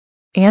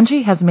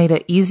Angie has made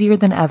it easier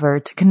than ever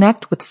to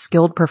connect with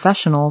skilled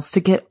professionals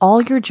to get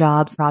all your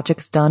jobs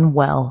projects done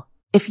well.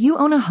 If you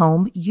own a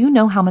home, you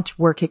know how much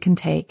work it can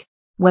take,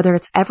 whether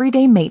it's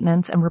everyday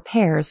maintenance and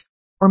repairs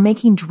or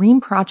making dream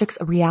projects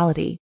a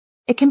reality.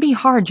 It can be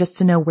hard just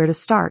to know where to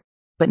start,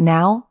 but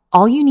now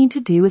all you need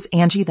to do is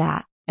Angie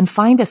that and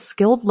find a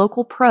skilled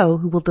local pro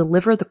who will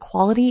deliver the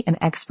quality and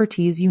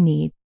expertise you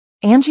need.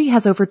 Angie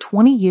has over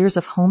 20 years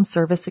of home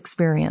service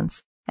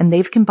experience, and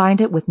they've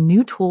combined it with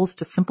new tools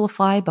to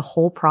simplify the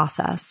whole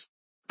process.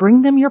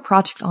 Bring them your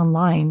project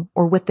online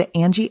or with the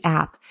Angie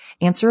app,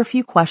 answer a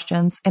few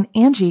questions, and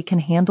Angie can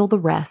handle the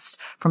rest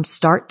from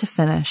start to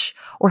finish,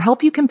 or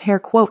help you compare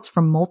quotes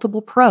from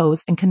multiple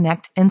pros and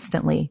connect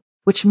instantly,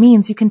 which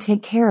means you can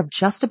take care of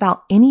just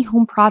about any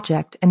home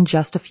project in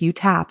just a few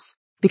taps.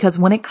 Because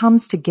when it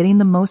comes to getting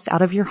the most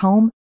out of your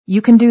home,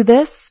 you can do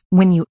this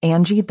when you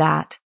Angie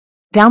that.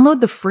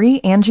 Download the free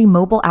Angie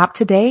mobile app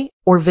today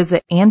or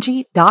visit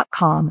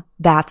Angie.com.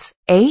 That's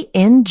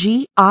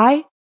ANGI.com.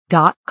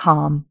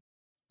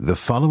 The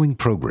following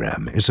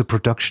program is a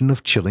production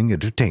of Chilling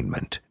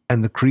Entertainment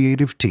and the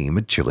creative team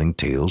at Chilling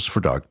Tales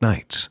for Dark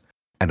Nights,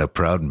 and a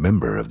proud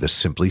member of the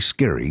Simply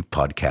Scary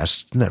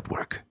Podcasts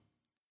Network.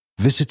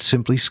 Visit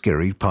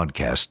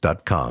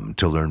simplyscarypodcast.com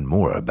to learn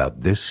more about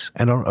this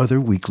and our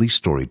other weekly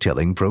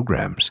storytelling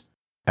programs,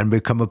 and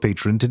become a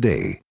patron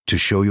today to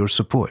show your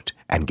support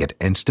and get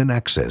instant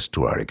access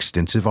to our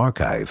extensive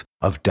archive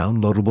of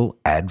downloadable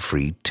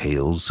ad-free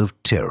tales of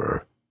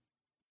terror.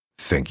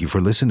 Thank you for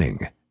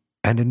listening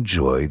and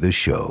enjoy the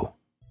show.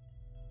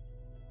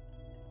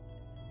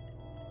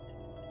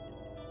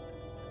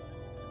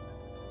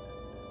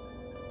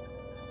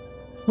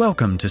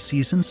 Welcome to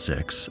Season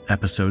 6,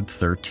 Episode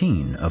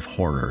 13 of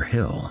Horror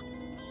Hill.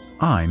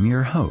 I'm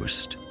your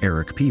host,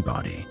 Eric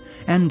Peabody,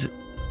 and,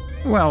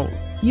 well,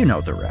 you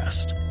know the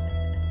rest.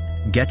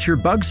 Get your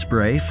bug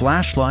spray,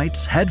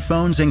 flashlights,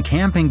 headphones, and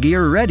camping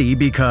gear ready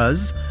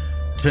because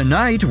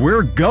tonight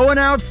we're going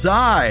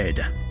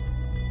outside!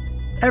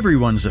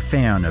 Everyone's a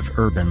fan of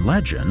urban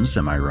legends,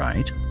 am I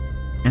right?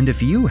 And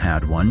if you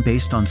had one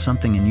based on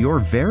something in your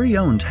very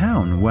own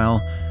town,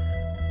 well,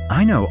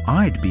 I know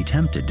I'd be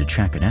tempted to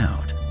check it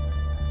out.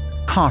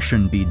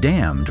 Caution be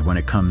damned when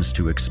it comes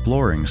to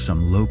exploring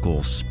some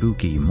local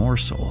spooky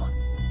morsel.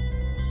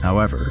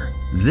 However,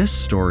 this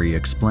story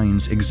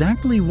explains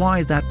exactly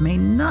why that may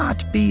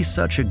not be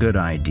such a good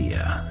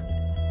idea.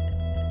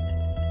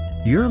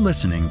 You're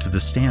listening to the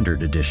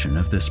standard edition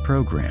of this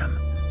program.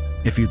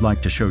 If you'd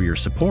like to show your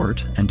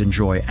support and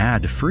enjoy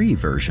ad-free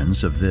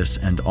versions of this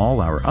and all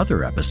our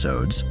other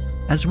episodes,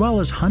 as well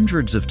as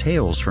hundreds of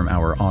tales from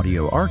our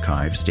audio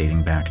archives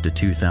dating back to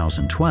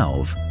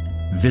 2012,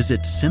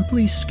 visit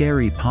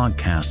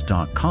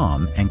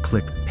simplyscarypodcast.com and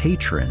click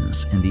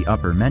Patrons in the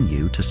upper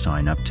menu to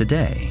sign up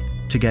today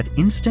to get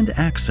instant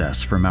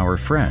access from our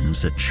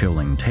friends at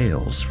Chilling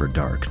Tales for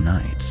Dark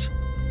Nights.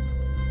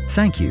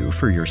 Thank you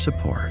for your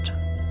support.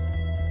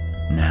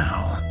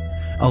 Now,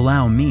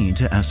 allow me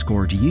to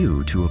escort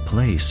you to a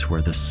place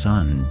where the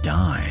sun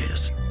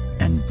dies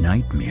and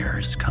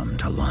nightmares come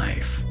to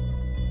life.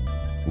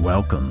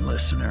 Welcome,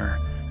 listener,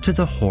 to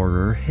the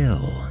Horror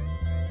Hill.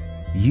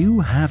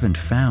 You haven't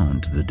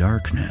found the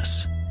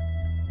darkness.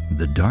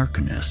 The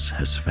darkness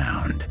has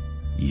found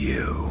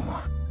you.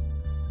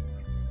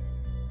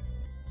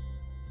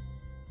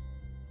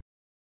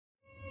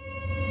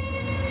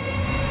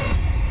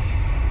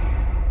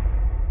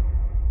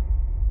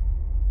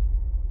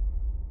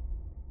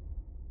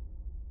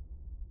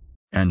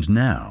 And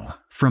now,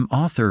 from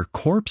author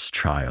Corpse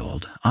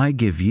Child, I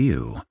give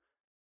you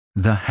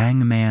The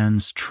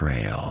Hangman's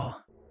Trail.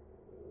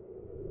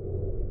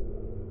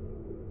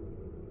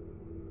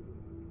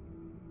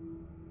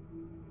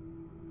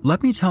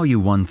 Let me tell you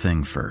one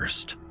thing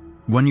first.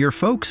 When your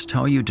folks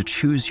tell you to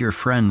choose your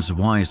friends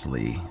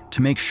wisely,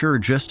 to make sure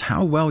just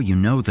how well you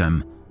know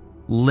them,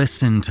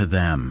 listen to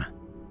them.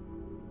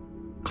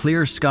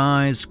 Clear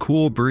skies,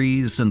 cool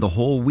breeze, and the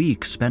whole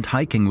week spent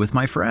hiking with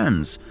my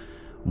friends.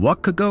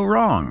 What could go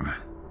wrong?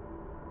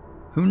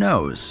 Who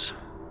knows?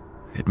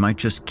 It might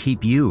just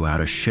keep you out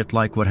of shit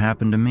like what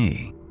happened to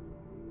me.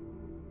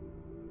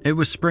 It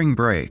was spring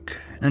break,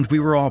 and we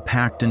were all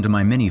packed into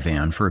my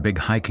minivan for a big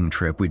hiking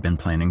trip we'd been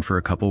planning for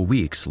a couple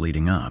weeks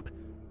leading up.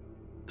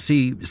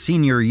 See,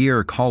 senior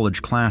year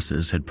college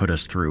classes had put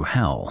us through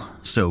hell,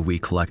 so we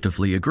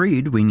collectively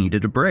agreed we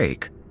needed a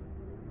break.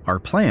 Our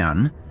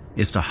plan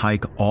is to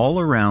hike all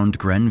around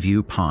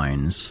Grenview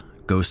Pines,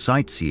 go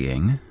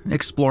sightseeing,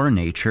 explore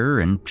nature,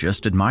 and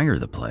just admire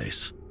the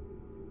place.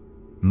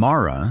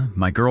 Mara,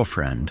 my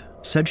girlfriend,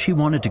 said she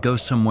wanted to go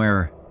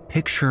somewhere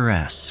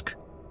picturesque.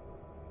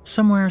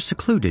 Somewhere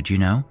secluded, you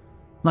know,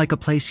 like a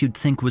place you'd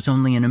think was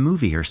only in a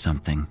movie or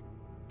something,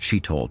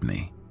 she told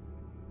me.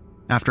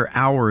 After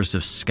hours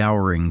of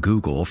scouring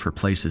Google for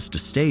places to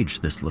stage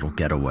this little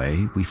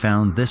getaway, we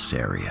found this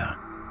area.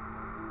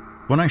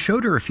 When I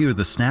showed her a few of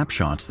the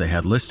snapshots they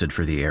had listed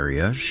for the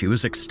area, she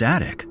was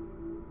ecstatic.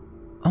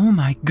 "Oh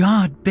my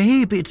God,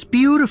 babe, it's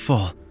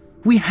beautiful.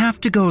 We have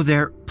to go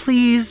there,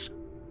 please."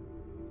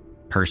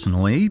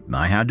 Personally,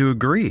 I had to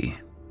agree.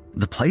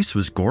 The place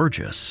was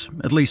gorgeous,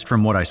 at least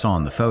from what I saw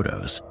in the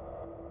photos.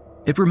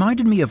 It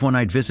reminded me of when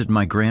I'd visit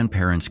my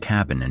grandparents'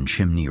 cabin in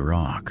Chimney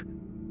Rock.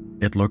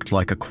 It looked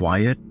like a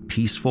quiet,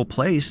 peaceful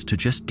place to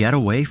just get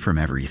away from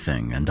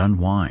everything and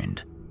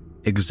unwind.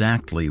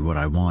 Exactly what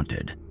I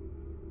wanted.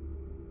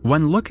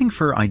 When looking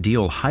for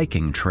ideal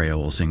hiking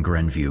trails in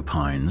Grenview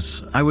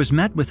Pines, I was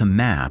met with a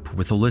map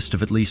with a list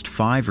of at least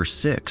 5 or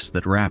 6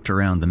 that wrapped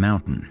around the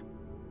mountain.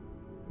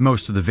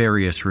 Most of the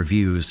various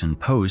reviews and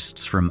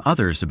posts from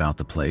others about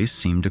the place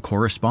seemed to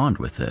correspond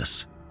with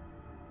this.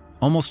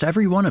 Almost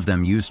every one of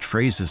them used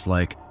phrases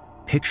like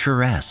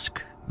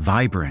picturesque,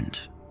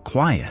 vibrant,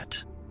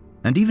 quiet,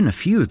 and even a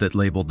few that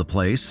labeled the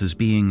place as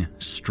being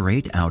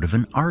straight out of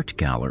an art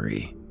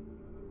gallery.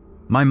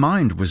 My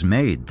mind was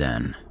made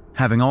then,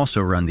 having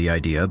also run the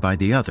idea by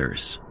the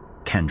others,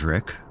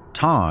 Kendrick,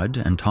 Todd,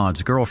 and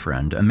Todd's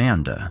girlfriend,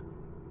 Amanda,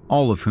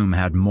 all of whom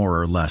had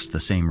more or less the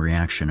same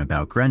reaction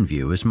about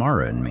Grenview as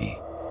Mara and me.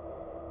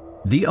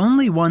 The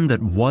only one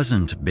that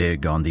wasn't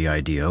big on the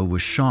idea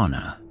was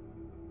Shauna.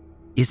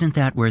 Isn't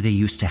that where they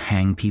used to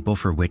hang people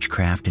for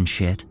witchcraft and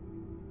shit?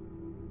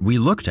 We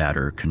looked at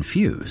her,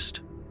 confused.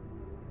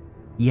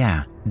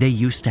 Yeah, they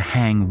used to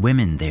hang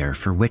women there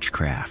for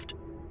witchcraft.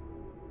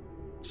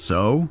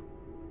 So?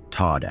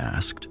 Todd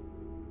asked.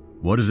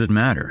 What does it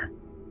matter?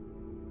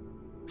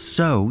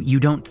 So,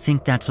 you don't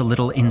think that's a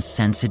little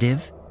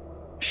insensitive?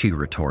 She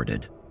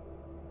retorted.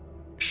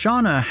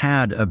 Shauna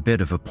had a bit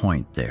of a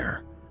point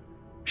there.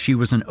 She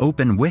was an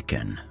open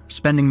Wiccan,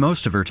 spending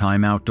most of her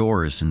time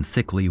outdoors in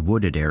thickly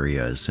wooded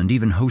areas and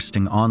even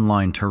hosting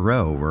online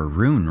tarot or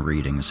rune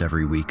readings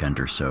every weekend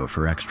or so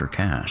for extra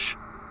cash.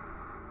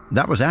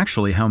 That was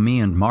actually how me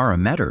and Mara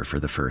met her for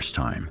the first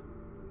time.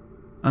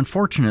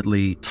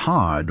 Unfortunately,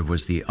 Todd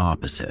was the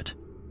opposite.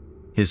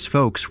 His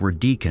folks were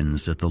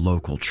deacons at the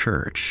local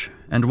church,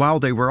 and while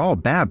they were all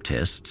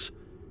Baptists,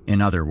 in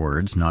other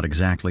words, not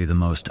exactly the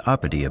most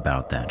uppity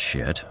about that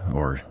shit,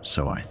 or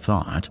so I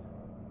thought,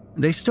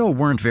 they still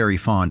weren't very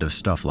fond of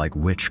stuff like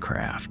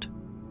witchcraft.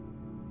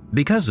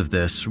 Because of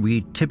this,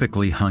 we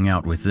typically hung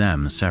out with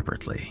them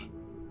separately.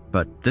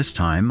 But this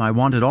time, I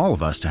wanted all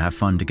of us to have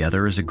fun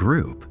together as a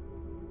group.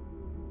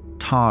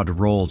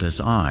 Todd rolled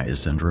his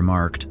eyes and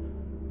remarked,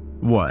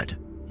 "What?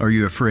 Are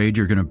you afraid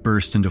you're going to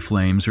burst into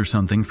flames or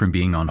something from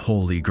being on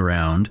holy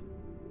ground?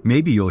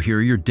 Maybe you'll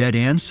hear your dead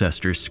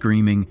ancestors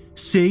screaming,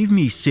 'Save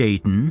me,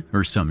 Satan,'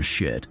 or some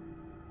shit."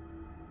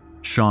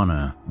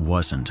 Shauna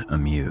wasn't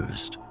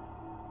amused.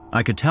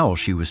 I could tell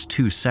she was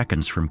 2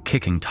 seconds from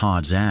kicking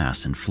Todd's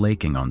ass and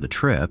flaking on the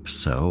trip,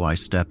 so I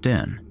stepped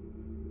in.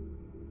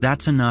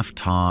 "That's enough,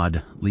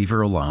 Todd. Leave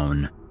her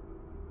alone."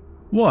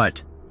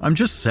 "What? I'm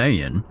just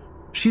saying.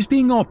 She's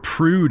being all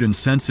prude and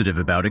sensitive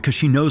about it because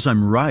she knows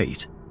I'm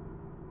right."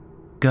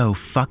 "Go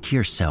fuck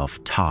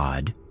yourself,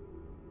 Todd,"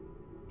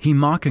 he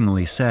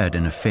mockingly said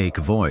in a fake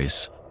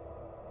voice.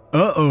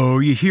 "Uh-oh,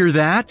 you hear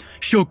that?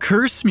 She'll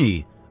curse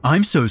me.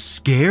 I'm so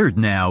scared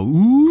now.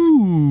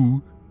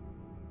 Ooh."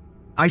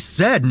 "I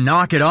said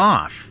knock it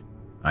off,"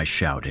 I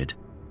shouted.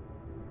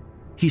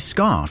 He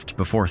scoffed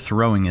before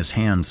throwing his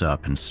hands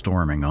up and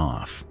storming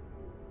off.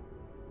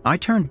 I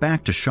turned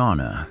back to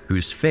Shauna,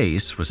 whose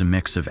face was a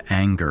mix of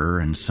anger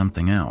and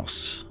something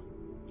else,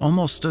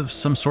 almost of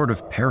some sort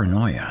of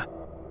paranoia.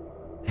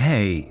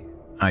 "Hey,"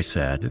 I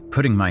said,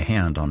 putting my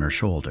hand on her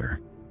shoulder.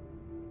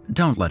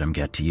 "Don't let him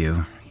get to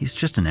you. He's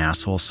just an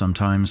asshole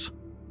sometimes."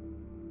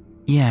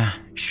 "Yeah,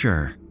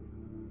 sure,"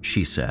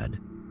 she said.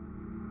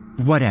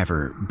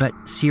 "Whatever, but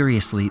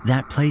seriously,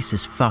 that place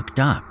is fucked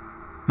up.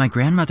 My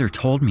grandmother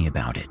told me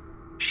about it.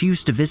 She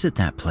used to visit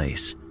that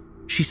place.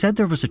 She said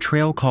there was a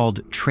trail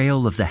called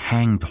Trail of the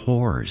Hanged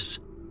Whores.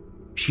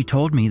 She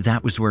told me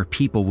that was where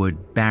people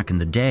would, back in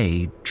the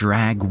day,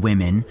 drag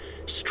women,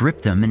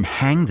 strip them, and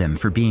hang them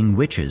for being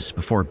witches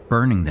before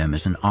burning them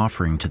as an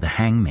offering to the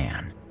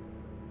hangman."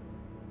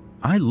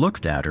 I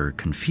looked at her,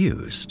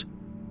 confused.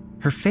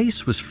 Her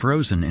face was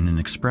frozen in an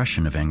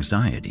expression of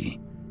anxiety.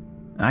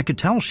 I could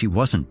tell she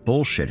wasn't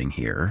bullshitting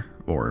here,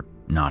 or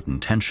not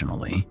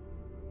intentionally.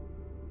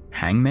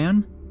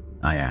 "Hangman?"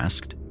 I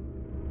asked.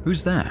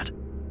 "Who's that?"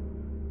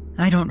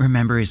 "I don't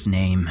remember his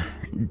name.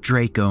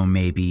 Draco,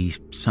 maybe.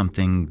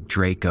 Something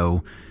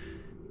Draco.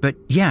 But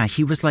yeah,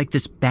 he was like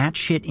this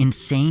batshit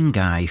insane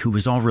guy who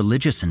was all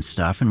religious and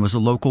stuff and was a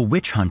local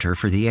witch hunter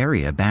for the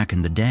area back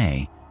in the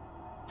day.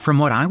 From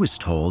what I was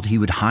told, he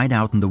would hide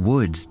out in the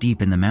woods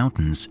deep in the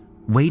mountains,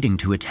 waiting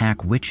to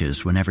attack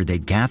witches whenever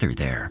they'd gather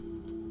there."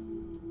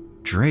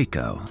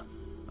 Draco,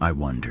 I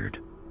wondered.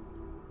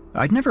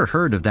 I'd never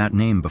heard of that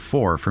name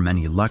before from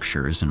any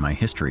lectures in my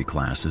history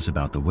classes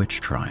about the witch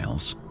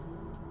trials.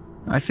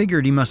 I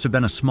figured he must have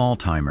been a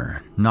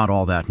small-timer, not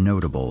all that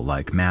notable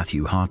like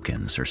Matthew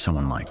Hopkins or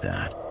someone like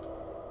that.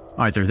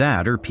 Either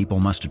that or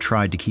people must have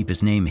tried to keep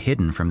his name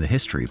hidden from the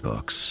history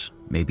books,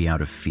 maybe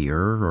out of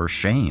fear or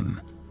shame,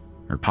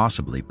 or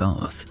possibly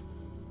both.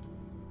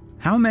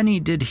 How many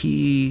did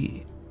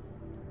he...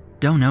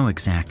 "Don't know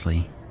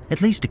exactly.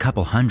 At least a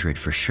couple hundred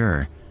for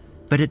sure.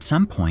 But at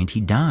some point he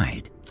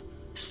died.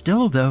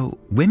 Still, though,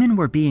 women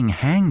were being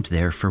hanged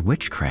there for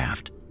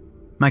witchcraft.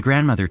 My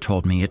grandmother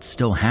told me it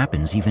still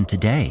happens even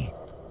today,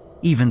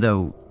 even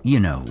though,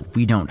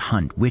 we don't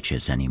hunt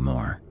witches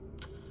anymore.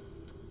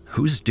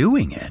 Who's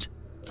doing it?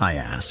 I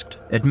asked,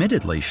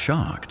 admittedly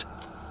shocked.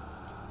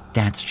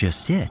 That's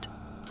just it.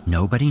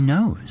 Nobody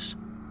knows.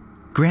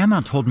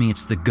 Grandma told me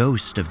it's the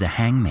ghost of the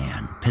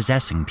hangman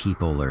possessing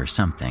people or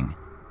something,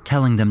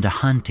 telling them to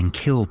hunt and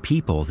kill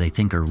people they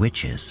think are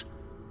witches.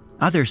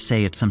 Others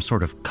say it's some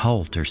sort of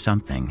cult or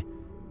something.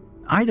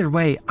 Either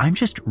way, I'm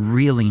just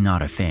really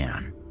not a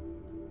fan.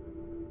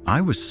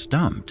 I was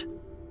stumped.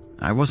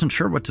 I wasn't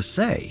sure what to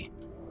say.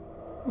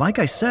 Like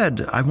I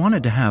said, I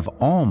wanted to have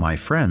all my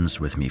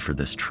friends with me for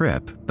this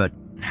trip, but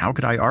how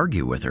could I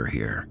argue with her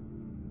here?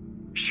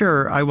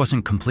 Sure, I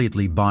wasn't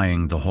completely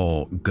buying the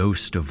whole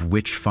ghost of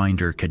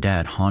Witchfinder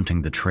cadet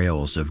haunting the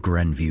trails of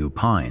Grenview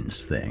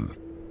Pines thing.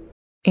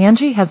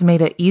 Angie has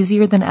made it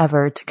easier than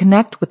ever to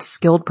connect with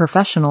skilled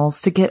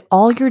professionals to get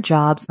all your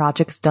jobs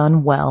projects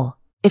done well.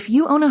 If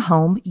you own a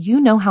home,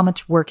 you know how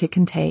much work it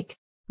can take,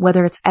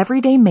 whether it's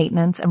everyday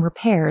maintenance and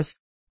repairs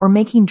or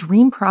making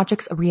dream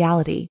projects a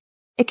reality.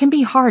 It can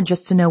be hard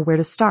just to know where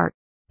to start,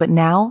 but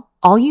now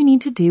all you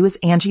need to do is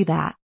Angie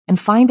that and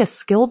find a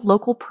skilled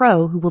local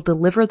pro who will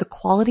deliver the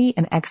quality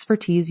and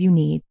expertise you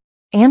need.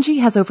 Angie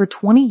has over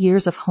 20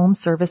 years of home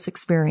service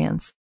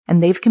experience,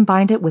 and they've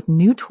combined it with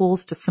new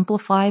tools to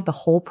simplify the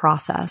whole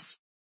process.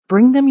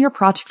 Bring them your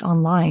project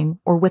online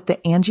or with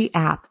the Angie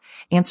app,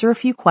 answer a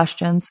few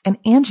questions, and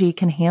Angie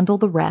can handle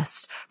the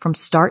rest from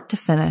start to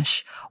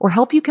finish, or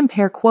help you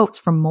compare quotes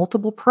from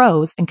multiple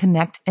pros and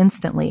connect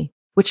instantly,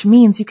 which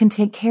means you can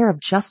take care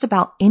of just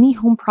about any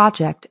home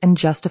project in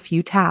just a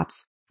few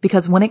taps.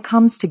 Because when it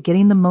comes to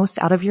getting the most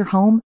out of your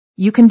home,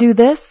 you can do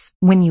this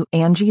when you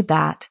Angie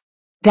that.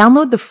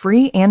 Download the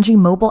free Angie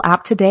mobile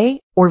app today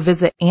or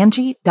visit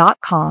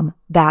Angie.com.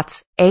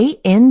 That's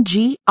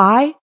ANGI.com.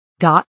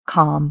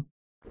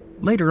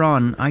 Later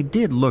on, I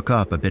did look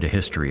up a bit of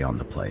history on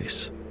the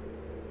place.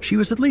 She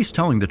was at least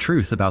telling the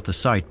truth about the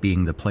site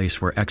being the place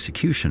where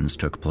executions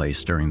took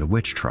place during the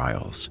witch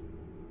trials.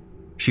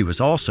 She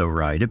was also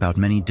right about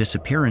many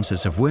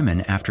disappearances of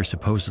women after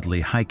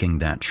supposedly hiking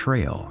that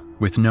trail,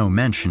 with no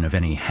mention of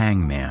any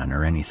hangman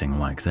or anything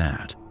like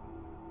that.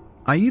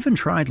 I even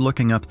tried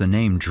looking up the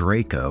name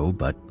Draco,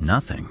 but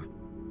nothing.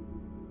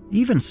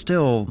 Even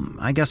still,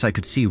 I guess I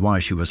could see why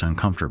she was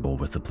uncomfortable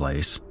with the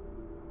place.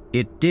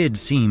 It did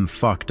seem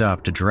fucked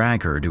up to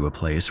drag her to a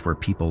place where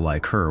people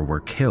like her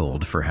were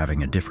killed for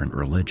having a different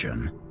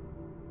religion.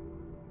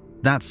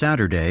 That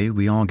Saturday,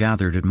 we all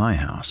gathered at my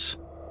house.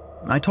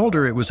 I told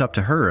her it was up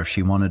to her if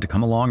she wanted to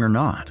come along or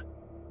not.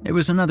 It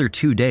was another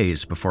 2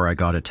 days before I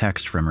got a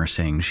text from her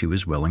saying she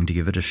was willing to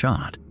give it a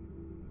shot.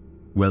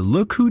 "Well,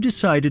 look who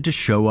decided to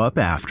show up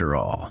after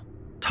all,"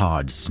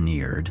 Todd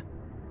sneered.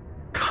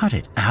 "Cut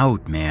it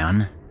out,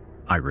 man,"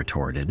 I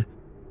retorted.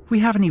 "We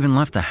haven't even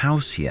left the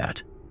house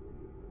yet."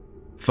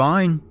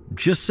 "Fine.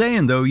 Just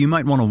saying, though, you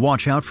might want to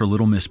watch out for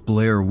little Miss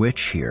Blair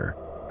Witch here.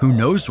 Who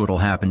knows what'll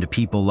happen to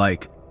people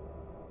like—"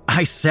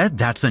 "I said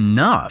that's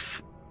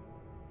enough!"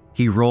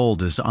 He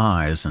rolled his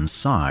eyes and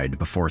sighed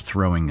before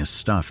throwing his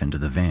stuff into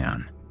the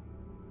van.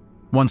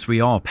 Once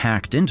we all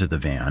packed into the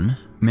van,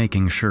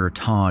 making sure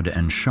Todd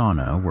and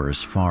Shauna were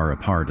as far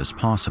apart as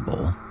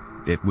possible,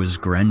 it was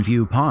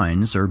Grenview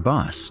Pines or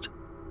bust.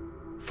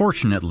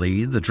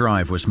 Fortunately, the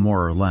drive was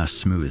more or less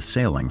smooth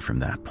sailing from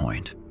that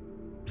point.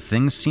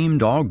 Things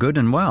seemed all good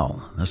and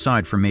well,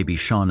 aside from maybe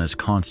Shauna's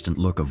constant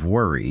look of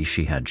worry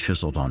she had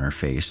chiseled on her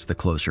face the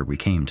closer we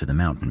came to the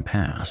mountain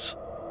pass.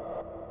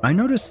 I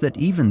noticed that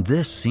even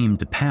this seemed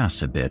to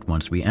pass a bit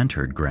once we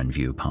entered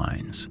Grenview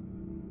Pines.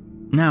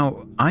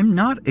 Now, I'm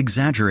not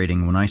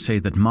exaggerating when I say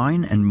that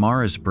mine and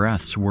Mara's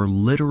breaths were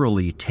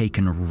literally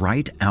taken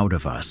right out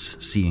of us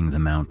seeing the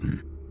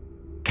mountain.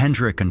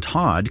 Kendrick and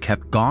Todd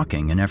kept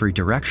gawking in every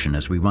direction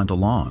as we went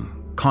along,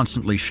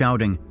 constantly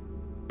shouting,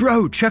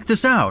 "Bro, check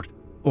this out!"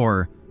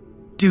 or,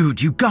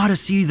 "Dude, you gotta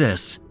see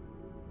this!"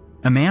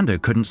 Amanda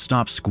couldn't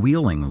stop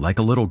squealing like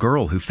a little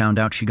girl who found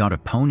out she got a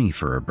pony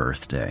for her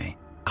birthday,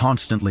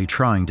 constantly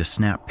trying to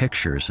snap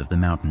pictures of the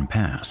mountain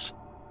pass.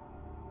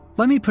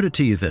 Let me put it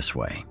to you this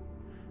way.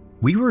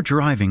 We were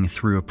driving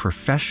through a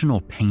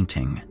professional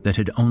painting that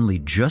had only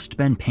just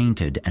been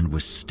painted and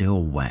was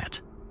still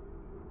wet.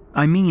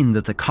 I mean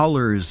that the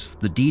colors,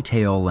 the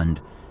detail, and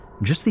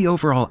just the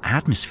overall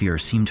atmosphere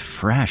seemed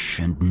fresh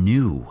and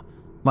new,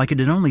 like it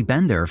had only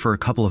been there for a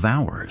couple of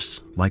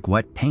hours, like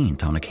wet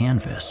paint on a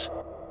canvas.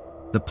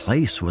 The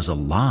place was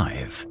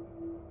alive.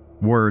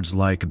 Words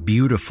like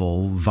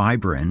beautiful,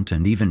 vibrant,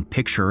 and even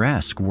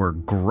picturesque were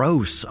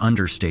gross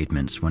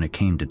understatements when it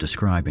came to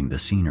describing the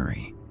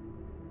scenery.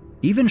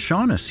 Even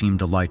Shauna seemed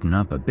to lighten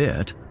up a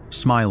bit,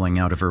 smiling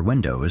out of her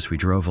window as we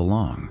drove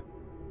along.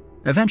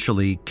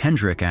 Eventually,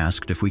 Kendrick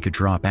asked if we could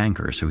drop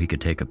anchor so he could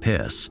take a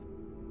piss.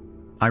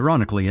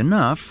 Ironically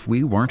enough,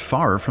 we weren't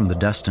far from the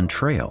destined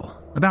trail,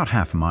 about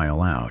half a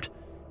mile out,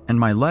 and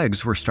my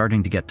legs were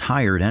starting to get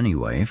tired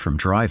anyway from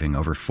driving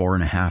over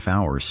 4.5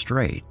 hours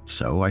straight,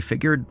 so I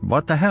figured,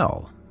 what the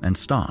hell, and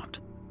stopped.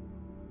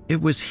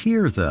 It was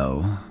here,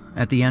 though,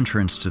 at the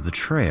entrance to the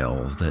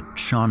trail, that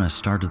Shauna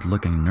started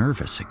looking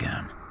nervous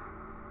again.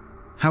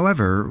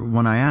 However,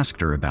 when I asked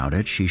her about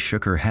it, she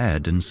shook her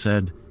head and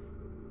said,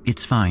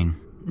 "It's fine.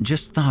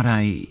 Just thought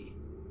I..."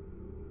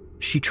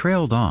 She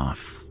trailed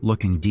off,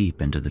 looking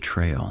deep into the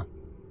trail.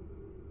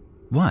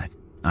 "What?"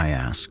 I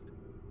asked.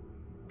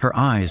 Her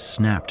eyes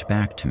snapped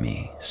back to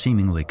me,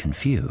 seemingly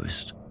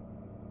confused.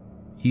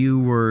 "You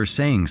were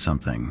saying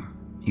something.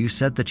 You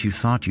said that you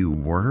thought you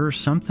were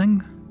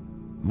something?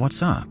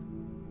 What's up?"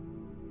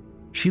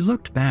 She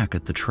looked back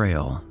at the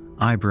trail,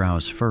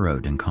 eyebrows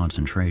furrowed in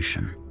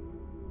concentration.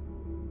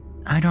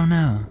 "I don't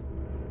know,"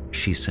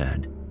 she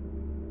said.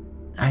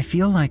 "I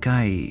feel like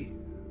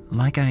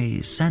I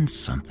sense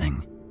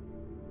something."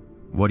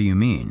 "What do you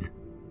mean?"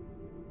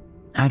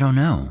 "I don't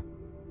know.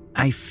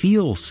 I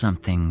feel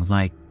something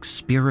like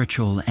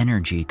spiritual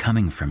energy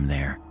coming from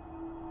there."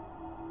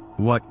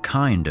 "What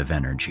kind of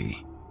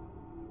energy?"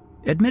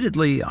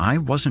 Admittedly, I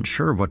wasn't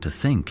sure what to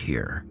think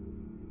here.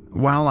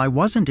 While I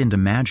wasn't into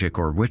magic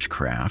or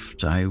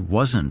witchcraft, I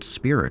wasn't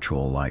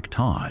spiritual like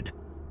Todd.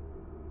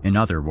 In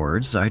other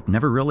words, I'd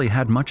never really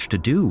had much to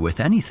do with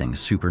anything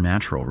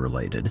supernatural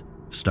related,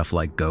 stuff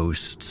like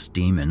ghosts,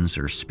 demons,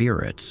 or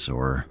spirits,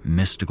 or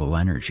mystical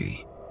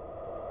energy.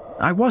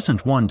 I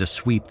wasn't one to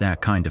sweep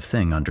that kind of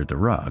thing under the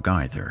rug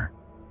either.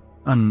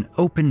 An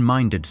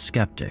open-minded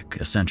skeptic,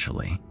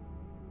 essentially.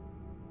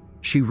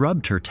 She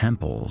rubbed her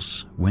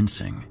temples,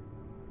 wincing.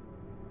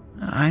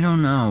 "I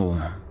don't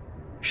know,"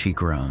 she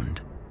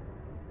groaned.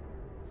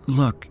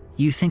 "Look,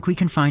 you think we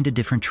can find a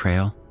different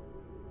trail?"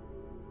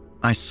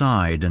 I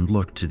sighed and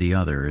looked to the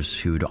others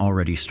who'd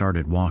already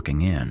started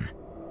walking in.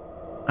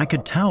 I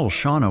could tell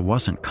Shauna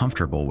wasn't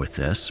comfortable with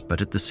this,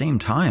 but at the same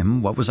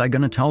time, what was I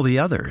going to tell the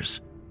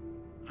others?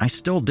 I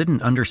still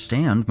didn't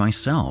understand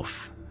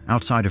myself,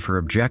 outside of her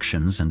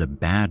objections and a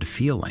bad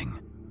feeling.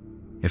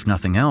 If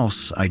nothing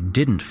else, I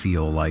didn't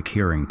feel like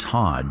hearing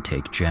Todd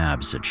take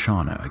jabs at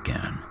Shauna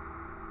again.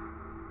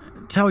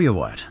 "Tell you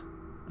what,"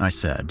 I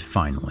said,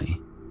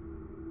 finally.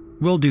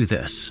 "We'll do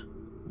this.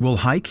 We'll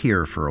hike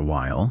here for a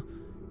while.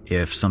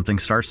 If something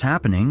starts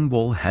happening,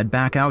 we'll head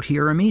back out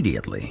here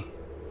immediately.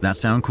 That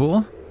sound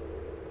cool?"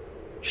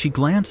 She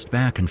glanced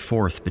back and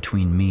forth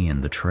between me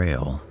and the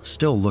trail,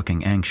 still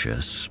looking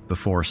anxious,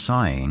 before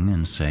sighing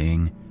and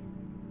saying,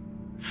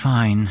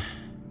 "Fine."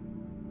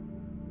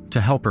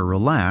 To help her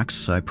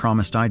relax, I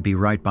promised I'd be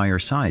right by her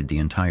side the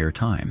entire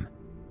time.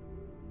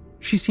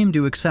 She seemed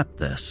to accept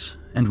this,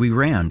 and we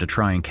ran to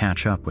try and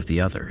catch up with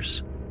the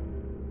others.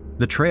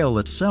 The trail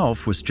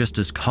itself was just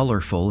as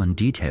colorful and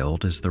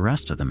detailed as the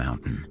rest of the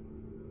mountain.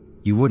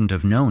 You wouldn't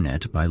have known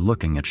it by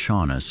looking at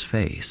Shauna's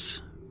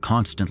face,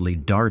 constantly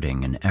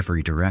darting in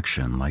every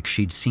direction like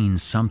she'd seen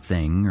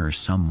something or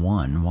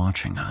someone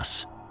watching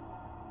us.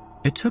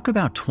 It took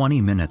about 20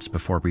 minutes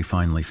before we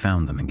finally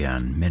found them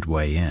again,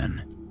 midway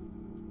in.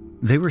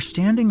 They were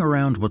standing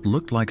around what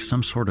looked like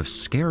some sort of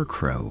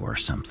scarecrow or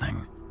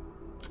something.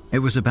 It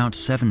was about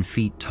 7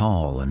 feet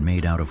tall and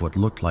made out of what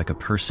looked like a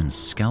person's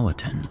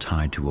skeleton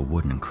tied to a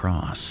wooden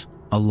cross.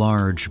 A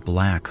large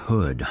black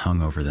hood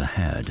hung over the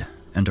head,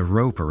 and a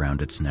rope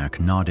around its neck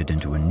knotted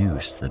into a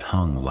noose that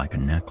hung like a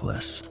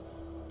necklace.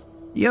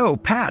 "Yo,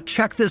 Pat,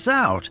 check this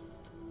out!"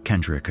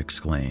 Kendrick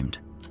exclaimed.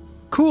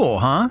 "Cool,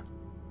 huh?"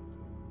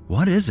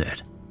 "What is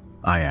it?"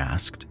 I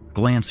asked,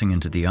 glancing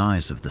into the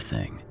eyes of the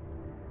thing.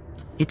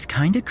 "It's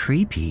kinda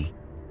creepy,"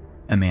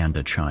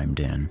 Amanda chimed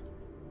in.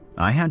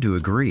 I had to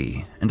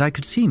agree, and I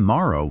could see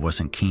Morrow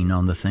wasn't keen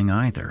on the thing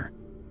either.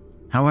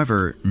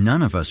 However,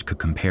 none of us could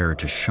compare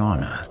to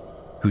Shauna,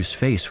 whose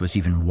face was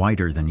even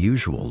whiter than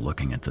usual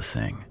looking at the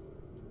thing.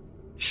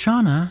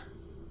 "Shauna,"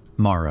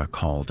 Mara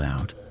called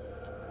out.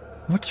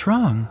 "What's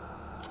wrong?"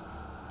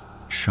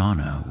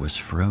 Shauna was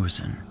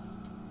frozen.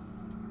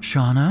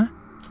 "Shauna?"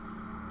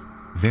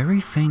 Very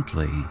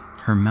faintly,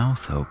 her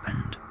mouth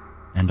opened,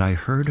 and I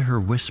heard her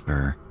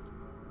whisper,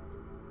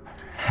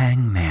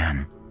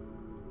 "Hangman."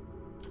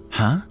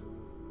 "Huh?"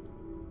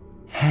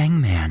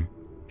 "Hangman,"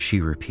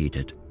 she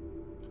repeated.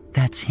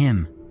 "That's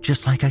him,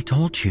 just like I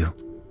told you."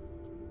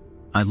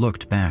 I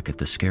looked back at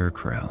the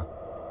scarecrow.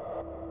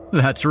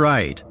 "That's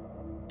right,"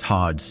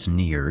 Todd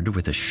sneered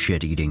with a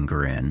shit-eating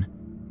grin.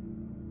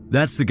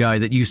 "That's the guy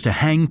that used to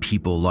hang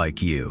people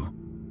like you."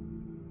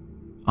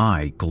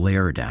 I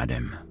glared at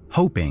him,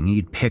 hoping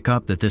he'd pick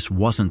up that this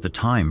wasn't the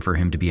time for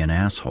him to be an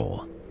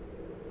asshole.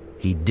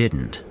 He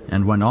didn't,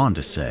 and went on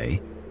to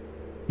say,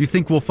 "You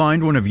think we'll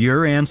find one of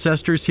your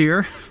ancestors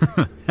here,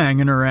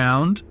 hanging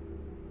around?"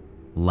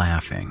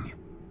 Laughing.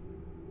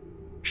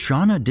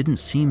 Shauna didn't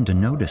seem to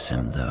notice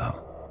him,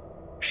 though.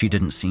 She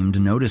didn't seem to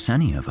notice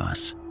any of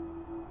us.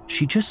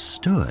 She just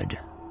stood,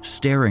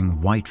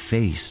 staring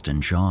white-faced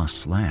and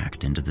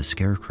jaw-slacked into the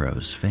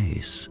scarecrow's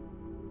face.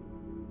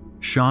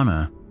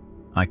 "Shauna,"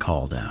 I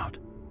called out.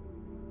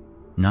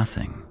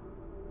 Nothing.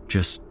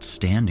 Just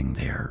standing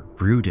there,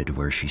 rooted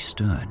where she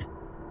stood.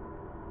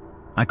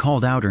 I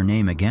called out her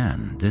name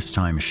again, this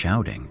time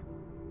shouting,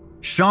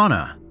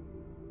 "Shauna!"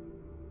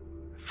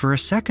 For a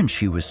second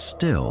she was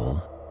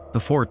still,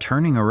 before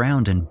turning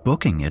around and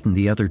booking it in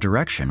the other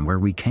direction where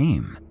we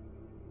came.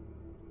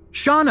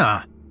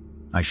 "Shauna!"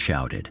 I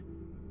shouted.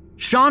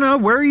 "Shauna,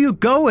 where are you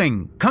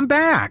going? Come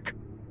back!"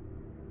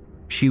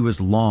 She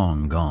was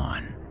long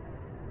gone.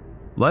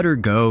 "Let her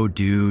go,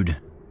 dude,"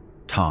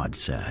 Todd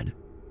said.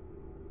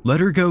 "Let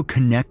her go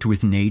connect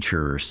with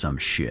nature or some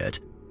shit."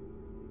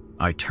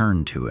 I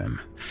turned to him,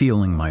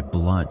 feeling my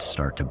blood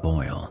start to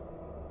boil.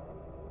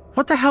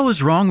 "What the hell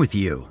is wrong with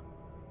you?"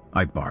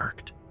 I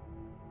barked.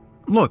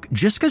 "Look,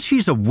 just because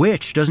she's a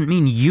witch doesn't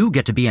mean you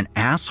get to be an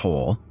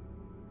asshole."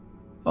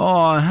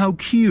 "Aw, how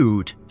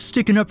cute.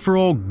 Sticking up for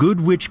old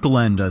good witch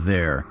Glenda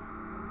there.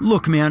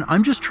 Look, man,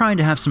 I'm just trying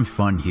to have some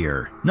fun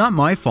here. Not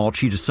my fault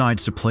she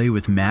decides to play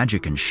with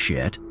magic and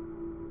shit."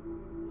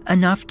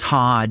 "Enough,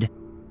 Todd,"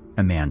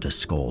 Amanda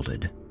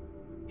scolded.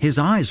 His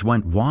eyes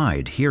went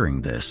wide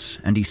hearing this,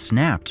 and he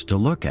snapped to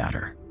look at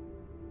her.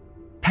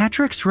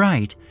 "Patrick's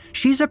right.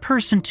 She's a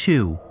person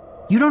too.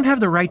 You don't have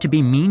the right to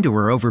be mean to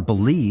her over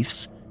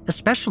beliefs,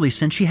 especially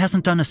since she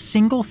hasn't done a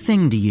single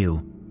thing to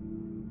you."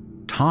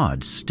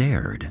 Todd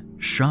stared,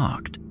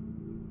 shocked.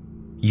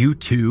 "You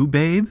too,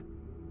 babe?"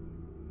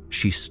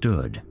 She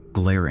stood,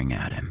 glaring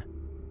at him.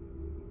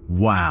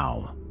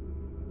 "Wow,"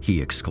 he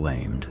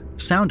exclaimed,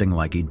 sounding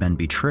like he'd been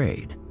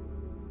betrayed.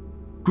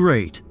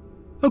 "Great.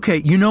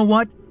 Okay, you know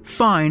what?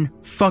 Fine,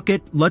 fuck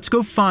it, let's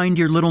go find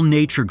your little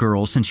nature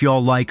girl since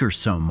y'all like her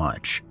so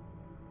much."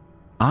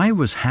 I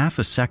was half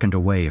a second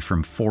away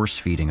from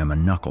force-feeding him a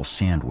knuckle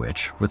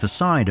sandwich with a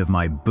side of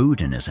my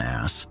boot in his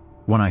ass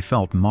when I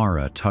felt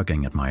Mara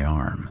tugging at my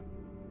arm.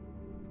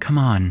 "Come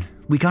on,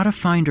 we gotta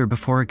find her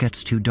before it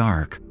gets too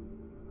dark."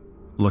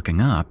 Looking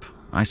up,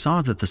 I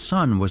saw that the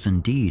sun was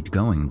indeed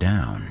going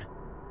down.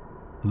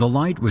 The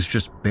light was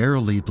just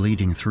barely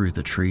bleeding through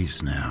the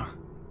trees now.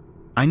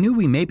 I knew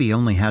we maybe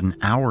only had an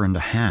hour and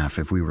a half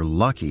if we were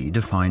lucky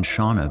to find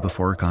Shauna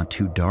before it got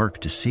too dark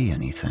to see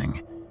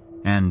anything.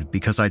 And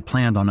because I'd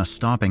planned on us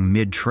stopping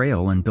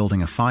mid-trail and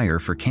building a fire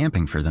for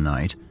camping for the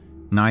night,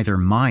 neither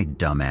my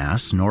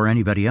dumbass nor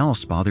anybody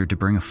else bothered to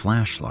bring a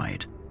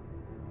flashlight.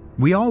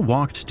 We all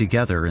walked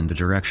together in the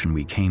direction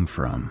we came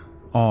from,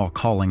 all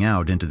calling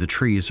out into the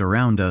trees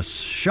around us,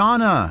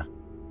 "Shauna!"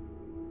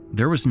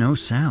 There was no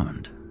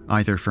sound,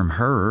 either from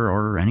her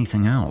or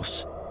anything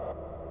else.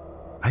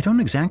 I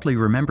don't exactly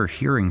remember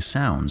hearing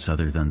sounds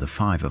other than the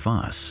five of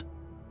us.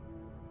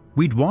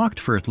 We'd walked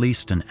for at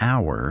least an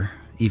hour,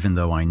 even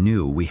though I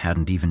knew we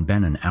hadn't even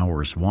been an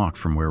hour's walk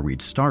from where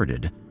we'd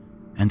started,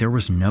 and there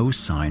was no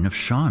sign of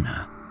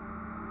Shauna.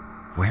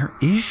 Where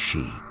is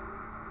she?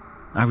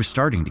 I was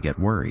starting to get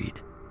worried.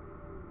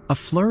 A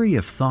flurry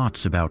of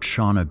thoughts about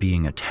Shauna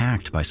being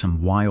attacked by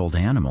some wild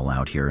animal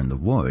out here in the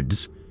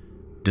woods,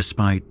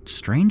 despite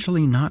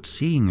strangely not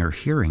seeing or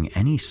hearing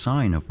any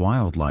sign of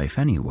wildlife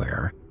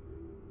anywhere,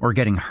 or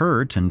getting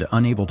hurt and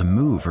unable to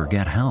move or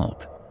get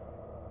help.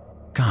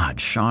 God,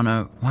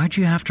 Shauna, why'd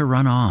you have to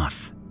run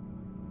off?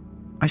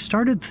 I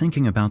started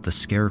thinking about the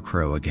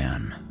scarecrow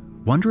again,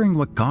 wondering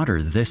what got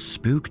her this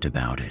spooked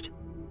about it.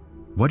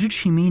 What did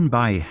she mean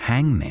by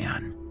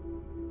hangman?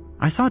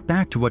 I thought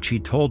back to what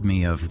she'd told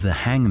me of the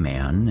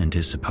hangman and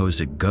his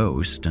supposed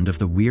ghost and of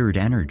the weird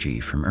energy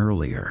from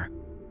earlier.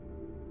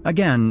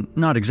 Again,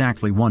 not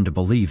exactly one to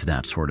believe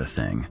that sort of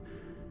thing.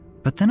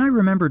 But then I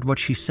remembered what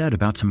she said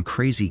about some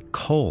crazy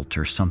cult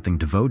or something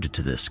devoted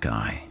to this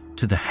guy,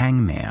 to the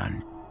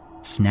hangman,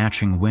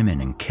 snatching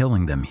women and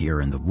killing them here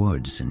in the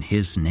woods in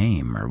his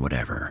name or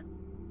whatever.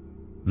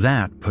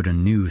 That put a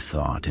new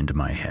thought into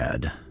my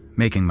head,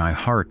 making my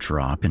heart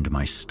drop into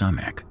my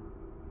stomach.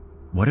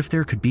 What if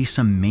there could be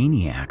some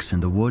maniacs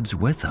in the woods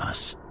with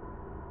us?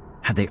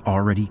 Had they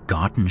already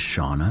gotten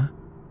Shauna?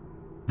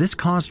 This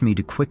caused me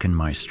to quicken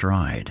my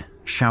stride,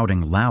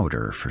 shouting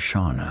louder for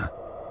Shauna.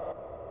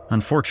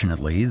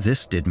 Unfortunately,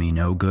 this did me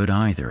no good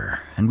either,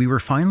 and we were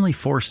finally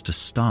forced to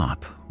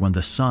stop when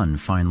the sun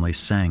finally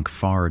sank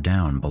far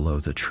down below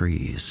the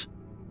trees.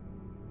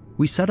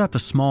 We set up a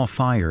small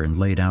fire and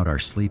laid out our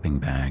sleeping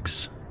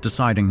bags,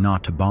 deciding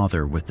not to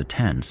bother with the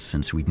tents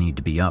since we'd need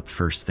to be up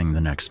first thing the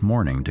next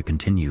morning to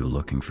continue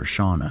looking for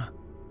Shauna.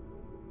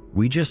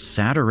 We just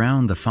sat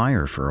around the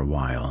fire for a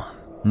while,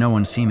 no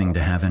one seeming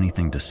to have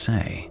anything to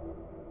say.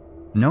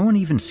 No one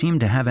even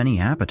seemed to have any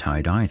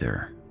appetite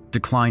either,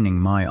 declining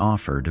my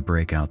offer to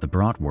break out the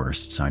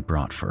bratwursts I'd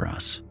brought for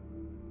us.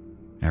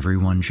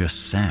 Everyone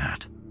just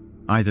sat,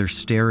 either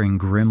staring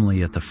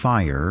grimly at the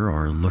fire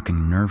or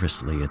looking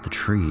nervously at the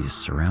trees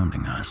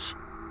surrounding us.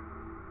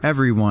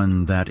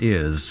 Everyone, that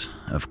is,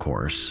 of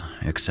course,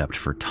 except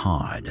for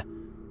Todd,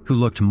 who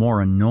looked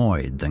more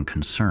annoyed than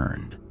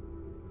concerned.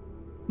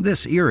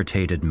 This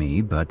irritated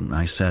me, but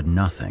I said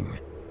nothing.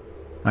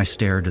 I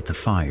stared at the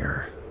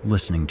fire,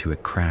 listening to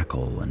it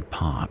crackle and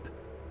pop,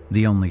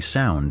 the only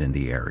sound in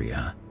the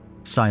area,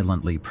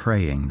 silently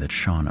praying that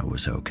Shauna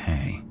was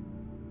okay.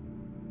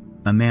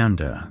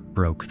 Amanda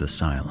broke the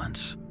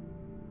silence.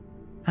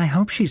 "I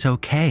hope she's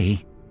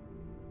okay."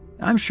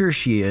 "I'm sure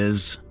she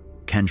is,"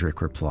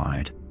 Kendrick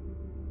replied.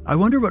 "I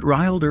wonder what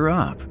riled her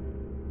up."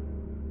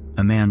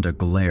 Amanda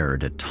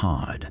glared at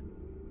Todd.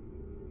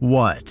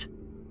 "What?"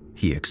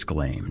 he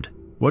exclaimed.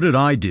 "What did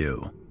I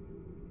do?"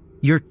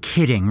 "You're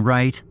kidding,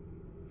 right?"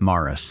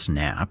 Mara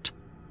snapped.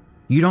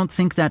 "You don't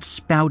think that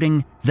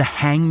spouting, 'the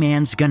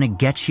hangman's gonna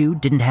get you,'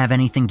 didn't have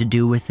anything to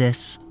do with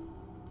this?"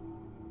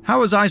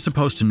 How was I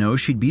supposed to know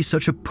she'd be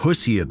such a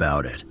pussy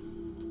about it?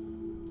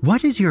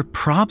 What is your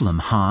problem,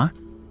 huh?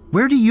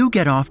 Where do you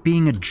get off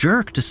being a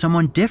jerk to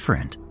someone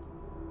different?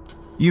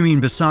 You mean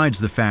besides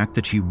the fact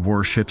that she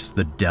worships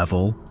the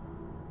devil?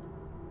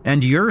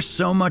 And you're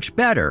so much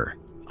better,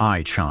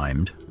 I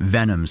chimed,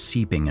 venom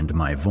seeping into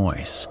my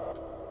voice.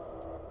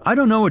 I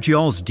don't know what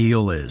y'all's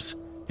deal is.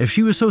 If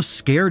she was so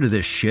scared of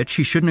this shit,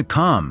 she shouldn't have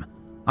come.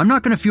 I'm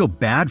not gonna feel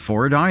bad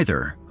for it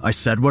either. I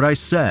said what I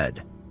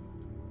said.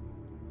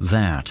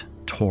 That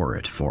tore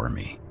it for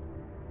me.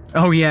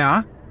 "Oh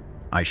yeah?"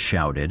 I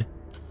shouted.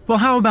 "Well,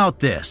 how about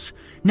this?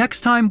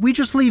 Next time, we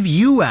just leave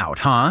you out,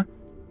 huh?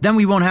 Then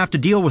we won't have to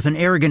deal with an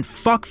arrogant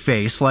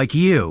fuckface like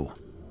you."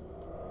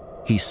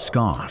 He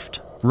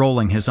scoffed,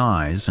 rolling his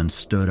eyes, and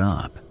stood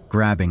up,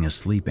 grabbing his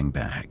sleeping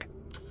bag.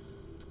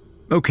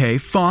 "Okay,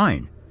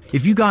 fine.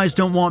 If you guys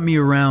don't want me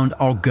around,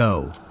 I'll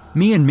go.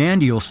 Me and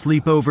Mandy'll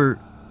sleep over."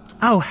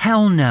 "Oh,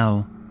 hell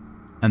no,"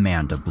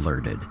 Amanda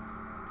blurted.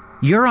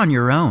 "You're on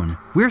your own.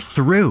 We're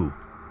through."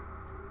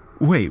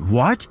 "Wait,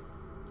 what?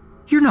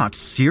 You're not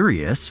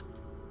serious?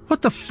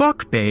 What the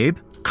fuck, babe?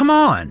 Come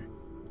on."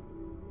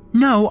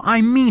 "No,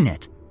 I mean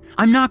it.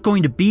 I'm not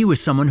going to be with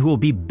someone who will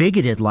be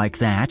bigoted like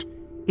that.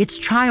 It's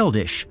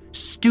childish,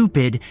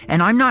 stupid,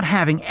 and I'm not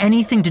having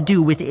anything to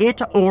do with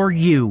it or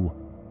you."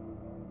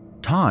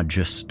 Todd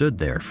just stood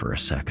there for a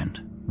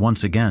second,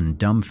 once again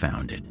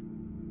dumbfounded.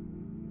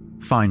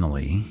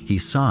 Finally, he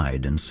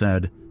sighed and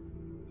said,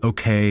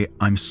 "Okay,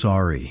 I'm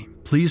sorry.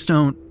 Please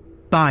don't—"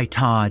 "Bye,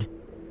 Todd,"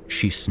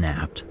 she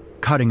snapped,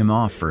 cutting him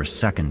off for a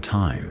second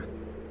time.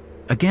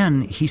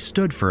 Again, he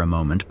stood for a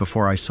moment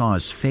before I saw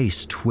his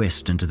face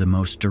twist into the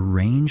most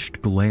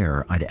deranged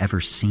glare I'd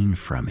ever seen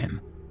from him,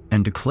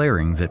 and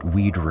declaring that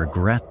we'd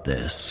regret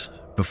this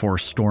before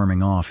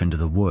storming off into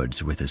the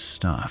woods with his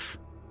stuff.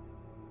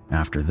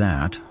 After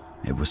that,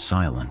 it was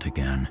silent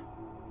again.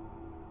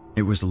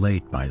 It was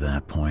late by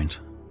that point,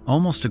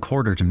 almost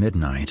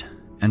midnight,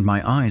 and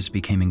my eyes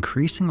became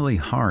increasingly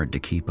hard to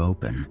keep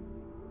open.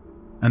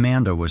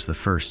 Amanda was the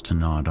first to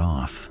nod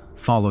off,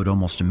 followed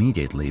almost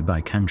immediately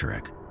by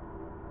Kendrick.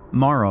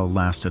 Mara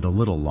lasted a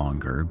little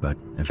longer, but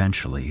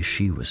eventually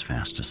she was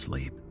fast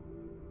asleep.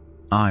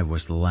 I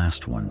was the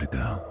last one to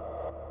go.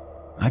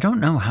 I don't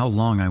know how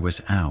long I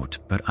was out,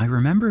 but I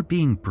remember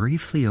being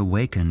briefly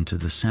awakened to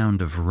the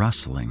sound of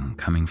rustling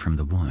coming from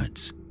the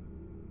woods.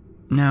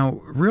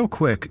 Now, real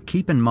quick,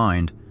 keep in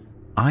mind,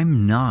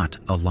 I'm not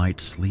a light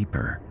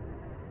sleeper.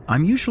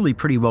 I'm usually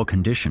pretty well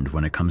conditioned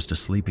when it comes to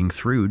sleeping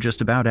through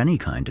just about any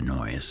kind of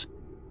noise.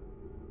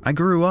 I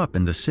grew up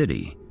in the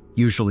city,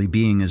 usually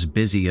being as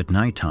busy at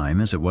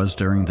nighttime as it was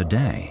during the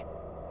day.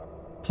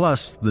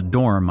 Plus, the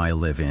dorm I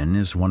live in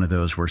is one of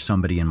those where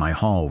somebody in my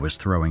hall was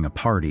throwing a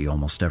party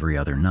almost every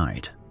other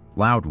night.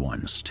 Loud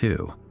ones,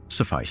 too,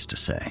 suffice to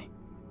say.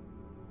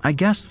 I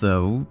guess,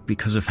 though,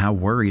 because of how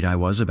worried I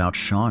was about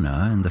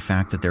Shauna and the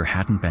fact that there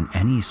hadn't been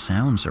any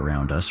sounds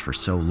around us for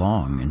so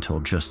long until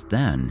just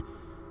then,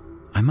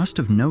 I must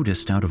have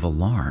noticed out of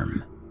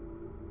alarm.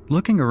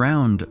 Looking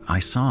around, I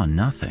saw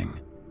nothing,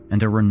 and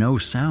there were no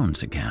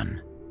sounds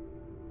again.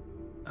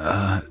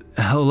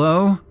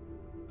 Hello?"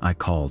 I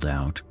called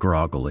out,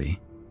 groggily.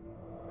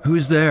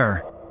 "Who's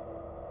there?"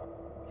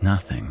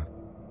 Nothing.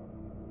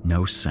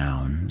 No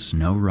sounds,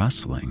 no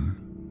rustling,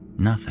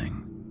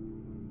 nothing.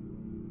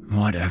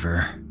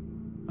 Whatever,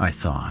 I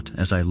thought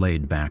as I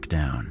laid back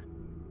down.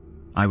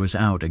 I was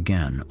out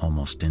again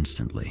almost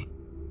instantly.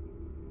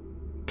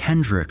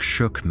 Kendrick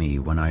shook me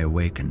when I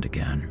awakened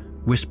again,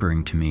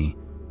 whispering to me,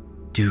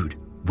 "Dude,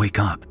 wake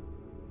up."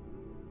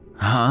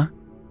 "Huh?"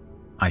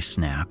 I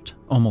snapped,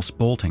 almost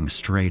bolting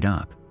straight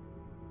up.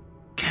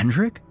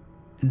 "Kendrick?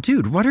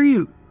 Dude, what are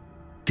you—"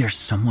 "There's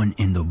someone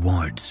in the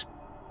woods."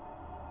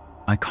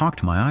 I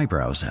cocked my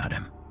eyebrows at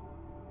him.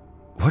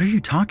 "What are you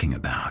talking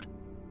about?"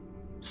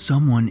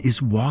 "Someone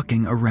is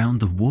walking around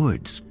the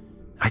woods.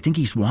 I think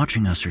he's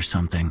watching us or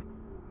something.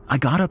 I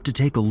got up to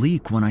take a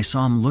leak when I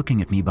saw him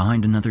looking at me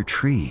behind another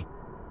tree."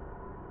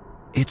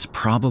 "It's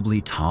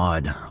probably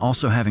Todd,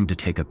 also having to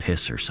take a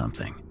piss or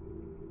something."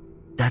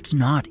 "That's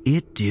not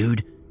it,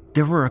 dude.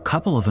 There were a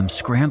couple of them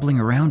scrambling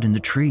around in the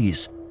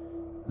trees.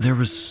 There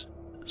was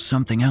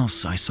something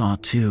else I saw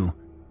too."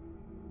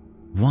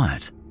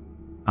 "What?"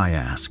 I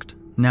asked,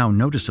 now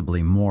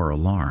noticeably more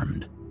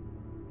alarmed.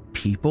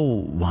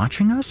 "People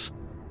watching us?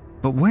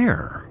 But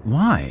where?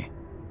 Why?"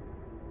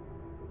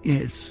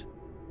 It's...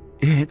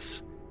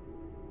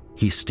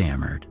 he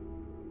stammered.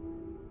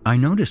 I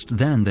noticed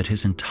then that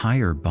his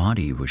entire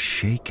body was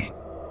shaking.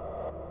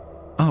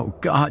 "Oh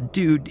God,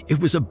 dude, it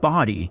was a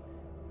body.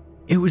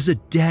 It was a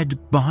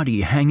dead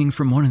body hanging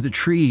from one of the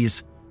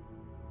trees."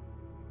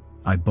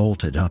 I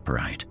bolted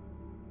upright.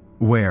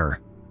 "Where?"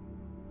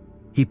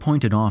 He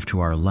pointed off to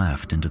our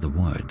left into the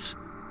woods.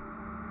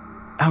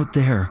 "Out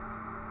there.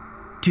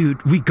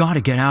 Dude, we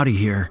gotta get out of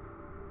here."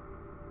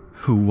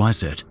 Who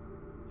was it?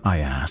 I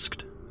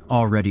asked,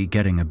 already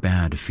getting a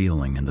bad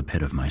feeling in the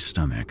pit of my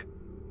stomach.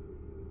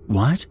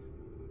 What?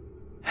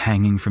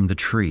 Hanging from the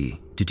tree.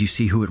 Did you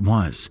see who it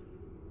was?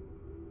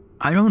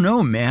 I don't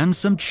know, man.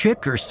 Some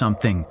chick or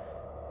something.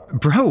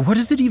 Bro, what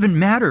does it even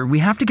matter? We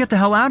have to get the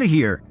hell out of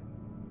here.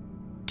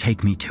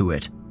 Take me to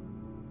it,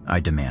 I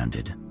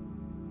demanded.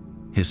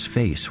 His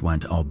face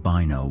went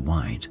albino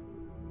white.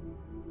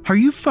 Are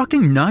you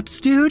fucking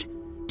nuts, dude?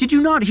 Did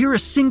you not hear a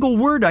single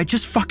word I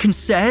just fucking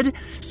said?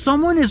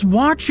 Someone is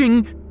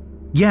watching.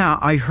 Yeah,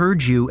 I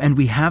heard you, and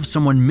we have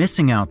someone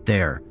missing out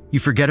there. You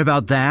forget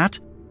about that?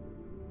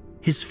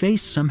 His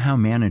face somehow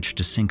managed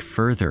to sink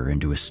further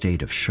into a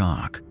state of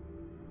shock.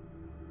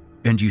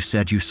 And you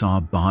said you saw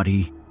a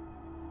body?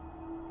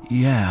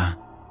 Yeah,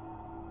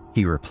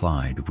 he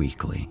replied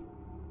weakly.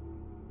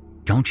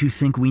 Don't you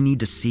think we need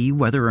to see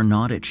whether or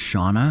not it's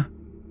Shauna?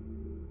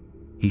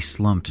 He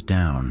slumped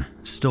down,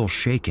 still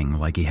shaking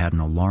like he had an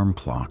alarm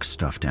clock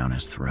stuffed down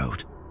his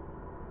throat.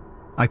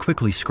 I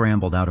quickly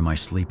scrambled out of my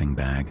sleeping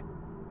bag.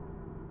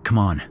 Come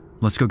on,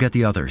 let's go get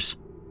the others.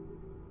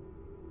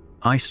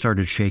 I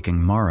started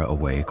shaking Mara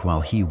awake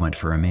while he went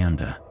for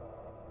Amanda.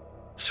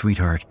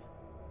 Sweetheart.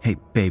 Hey,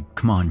 babe,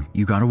 come on,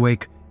 you gotta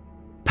wake.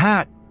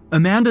 Pat,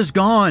 Amanda's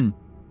gone!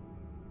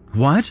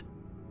 What?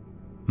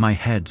 My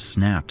head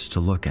snapped to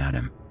look at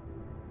him.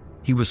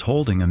 He was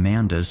holding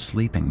Amanda's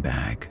sleeping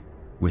bag,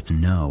 with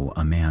no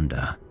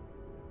Amanda.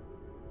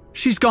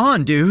 She's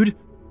gone, dude!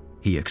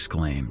 He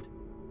exclaimed.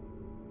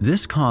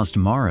 This caused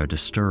Mara to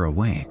stir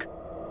awake.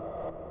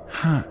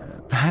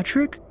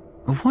 Patrick?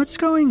 What's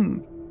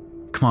going...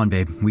 Come on,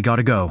 babe, we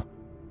gotta go.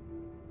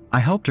 I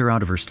helped her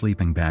out of her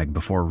sleeping bag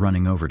before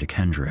running over to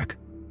Kendrick.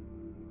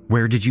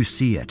 Where did you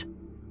see it?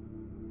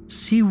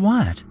 See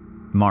what?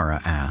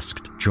 Mara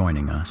asked,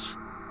 joining us.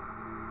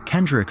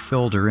 Kendrick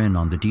filled her in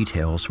on the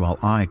details while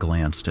I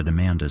glanced at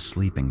Amanda's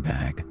sleeping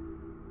bag.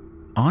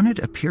 On it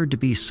appeared to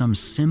be some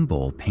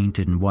symbol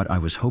painted in what I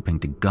was hoping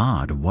to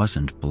God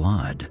wasn't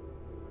blood.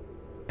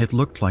 It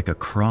looked like a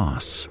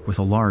cross with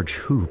a large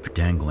hoop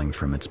dangling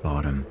from its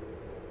bottom.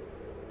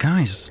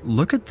 Guys,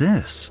 look at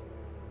this.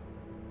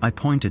 I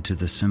pointed to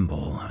the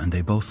symbol and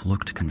they both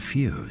looked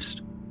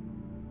confused.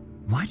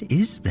 What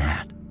is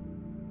that?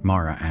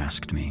 Mara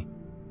asked me.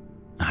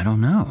 I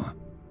don't know.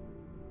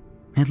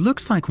 It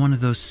looks like one of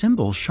those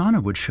symbols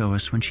Shauna would show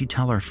us when she'd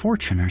tell our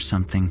fortune or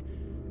something.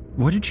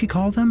 What did she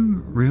call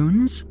them?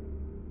 Runes?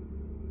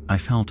 I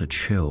felt a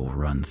chill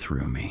run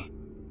through me.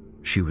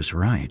 She was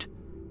right.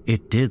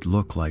 It did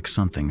look like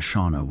something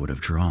Shauna would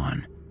have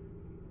drawn.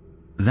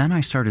 Then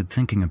I started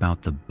thinking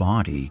about the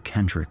body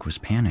Kendrick was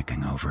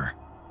panicking over.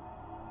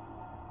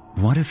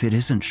 What if it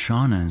isn't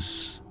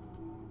Shauna's?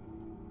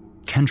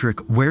 Kendrick,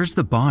 where's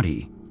the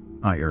body?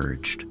 I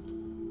urged.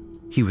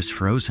 He was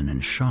frozen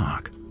in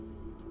shock.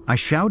 I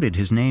shouted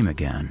his name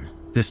again,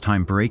 this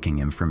time breaking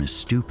him from his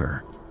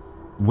stupor.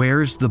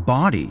 Where's the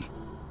body?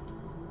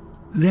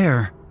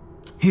 There.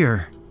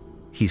 Here,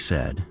 he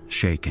said,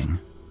 shaking.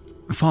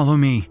 Follow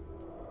me.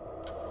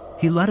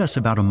 He led us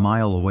about a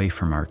mile away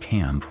from our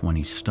camp when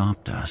he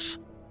stopped us.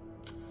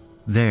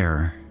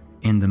 There,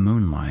 in the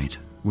moonlight,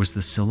 was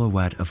the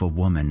silhouette of a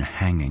woman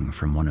hanging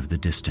from one of the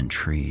distant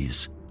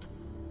trees.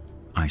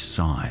 I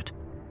saw it.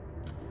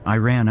 I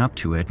ran up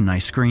to it and I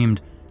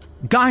screamed,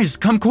 "Guys,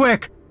 come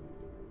quick!"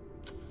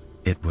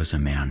 It was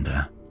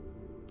Amanda.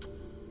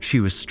 She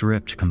was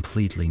stripped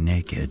completely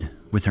naked,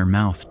 with her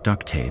mouth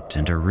duct-taped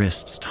and her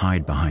wrists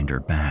tied behind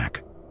her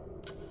back.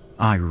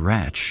 I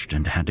retched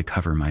and had to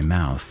cover my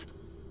mouth.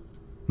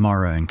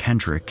 Mara and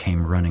Kendrick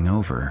came running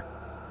over.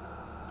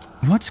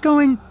 What's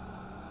going?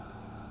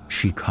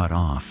 She cut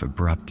off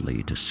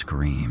abruptly to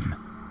scream.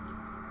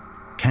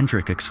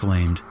 Kendrick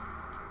exclaimed,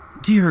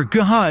 "Dear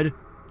God!"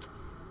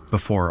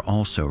 before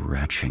also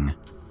retching.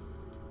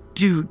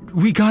 Dude,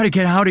 we gotta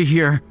get out of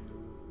here.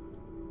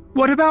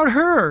 What about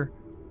her?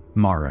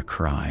 Mara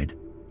cried.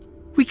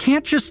 We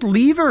can't just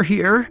leave her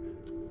here.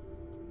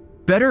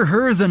 Better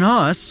her than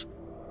us.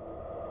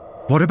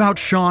 What about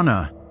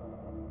Shauna?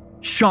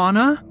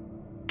 Shauna?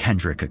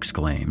 Kendrick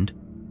exclaimed.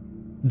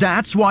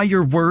 That's why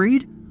you're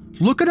worried?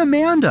 Look at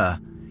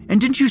Amanda.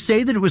 And didn't you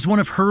say that it was one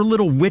of her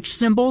little witch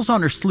symbols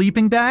on her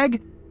sleeping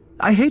bag?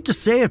 I hate to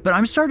say it, but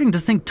I'm starting to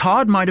think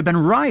Todd might have been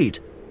right.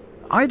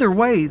 Either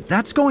way,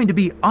 that's going to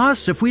be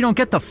us if we don't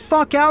get the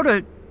fuck out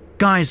of...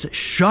 Guys,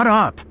 shut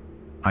up,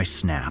 I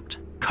snapped,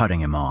 cutting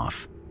him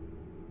off.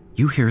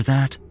 You hear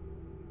that?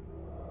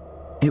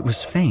 It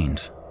was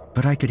faint,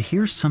 but I could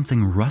hear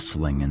something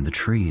rustling in the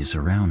trees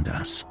around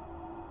us.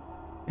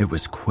 It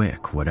was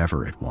quick,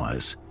 whatever it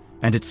was,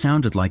 and it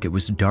sounded like it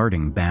was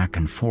darting back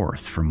and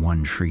forth from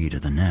one tree to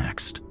the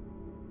next.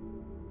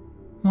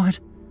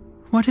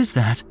 What is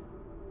that?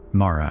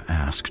 Mara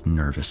asked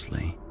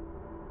nervously.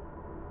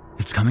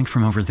 It's coming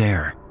from over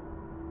there.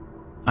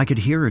 I could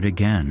hear it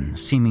again,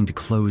 seeming to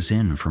close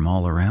in from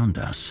all around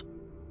us.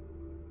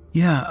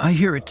 Yeah, I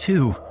hear it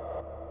too,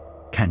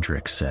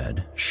 Kendrick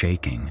said,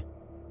 shaking.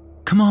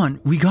 Come on,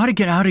 we gotta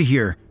get out of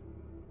here.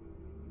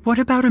 What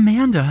about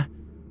Amanda?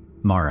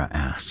 Mara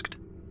asked.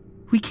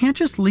 We can't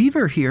just leave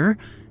her here.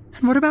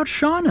 And what about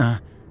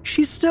Shauna?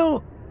 She's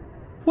still...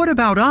 What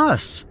about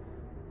us?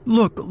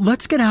 Look,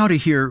 let's get out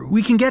of here.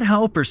 We can get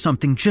help or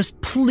something.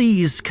 Just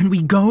please, can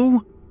we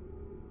go?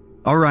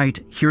 All right,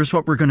 here's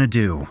what we're gonna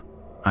do,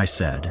 I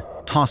said,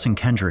 tossing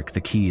Kendrick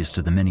the keys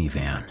to the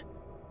minivan.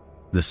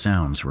 The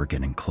sounds were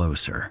getting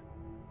closer.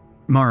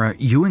 Mara,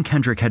 you and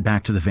Kendrick head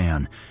back to the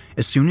van.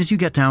 As soon as you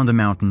get down the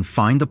mountain,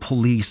 find the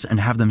police and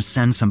have them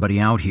send somebody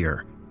out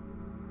here.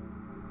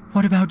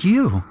 What about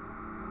you?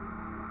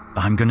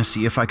 I'm gonna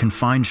see if I can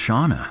find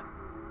Shauna.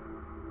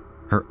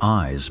 Her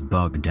eyes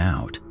bugged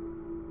out.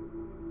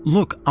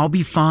 Look, I'll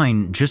be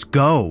fine. Just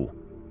go.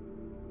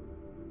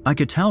 I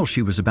could tell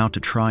she was about to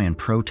try and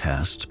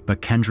protest,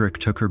 but Kendrick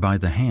took her by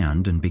the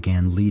hand and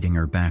began leading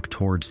her back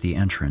towards the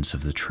entrance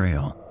of the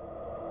trail.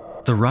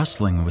 The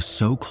rustling was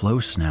so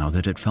close now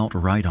that it felt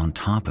right on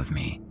top of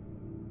me.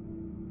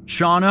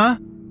 Shauna?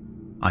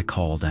 I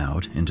called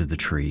out into the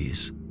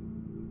trees.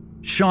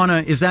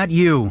 Shauna, is that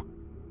you?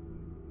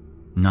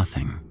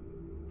 Nothing.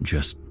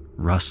 Just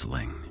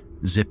rustling,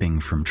 zipping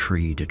from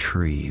tree to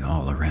tree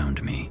all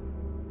around me.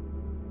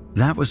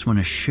 That was when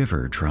a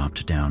shiver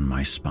dropped down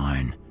my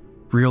spine,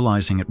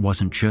 realizing it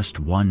wasn't just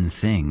one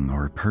thing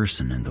or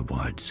person in the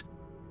woods.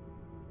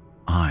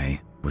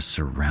 I was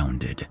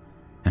surrounded,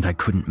 and I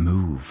couldn't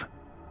move.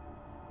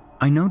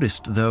 I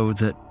noticed, though,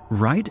 that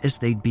right as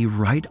they'd be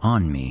right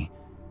on me,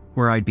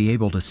 where I'd be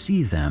able to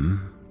see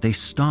them, they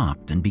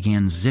stopped and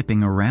began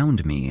zipping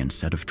around me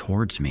instead of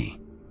towards me.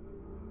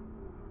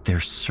 They're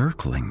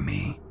circling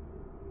me.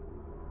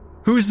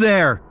 Who's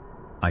there?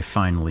 I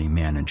finally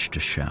managed to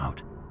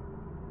shout.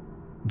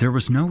 There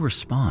was no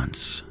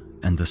response,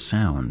 and the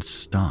sounds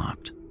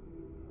stopped.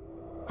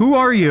 Who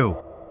are you?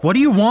 What do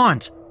you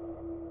want?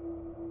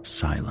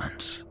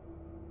 Silence.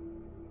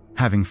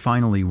 Having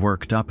finally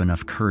worked up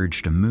enough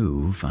courage to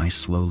move, I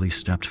slowly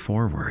stepped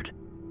forward.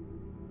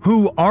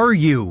 Who are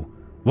you?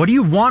 What do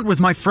you want with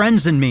my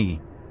friends and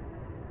me?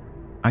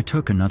 I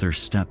took another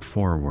step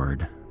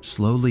forward,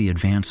 slowly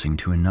advancing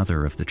to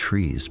another of the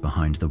trees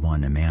behind the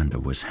one Amanda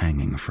was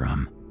hanging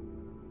from.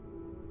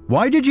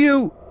 Why did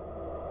you...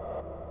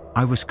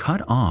 I was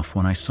cut off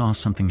when I saw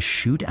something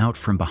shoot out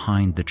from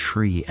behind the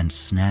tree and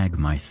snag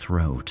my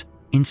throat,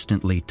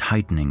 instantly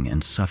tightening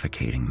and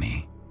suffocating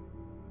me.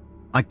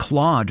 I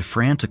clawed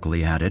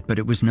frantically at it, but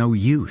it was no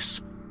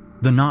use.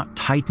 The knot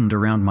tightened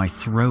around my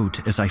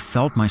throat as I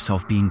felt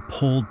myself being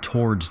pulled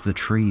towards the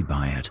tree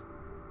by it.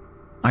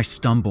 I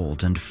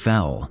stumbled and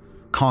fell,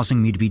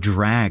 causing me to be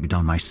dragged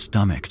on my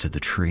stomach to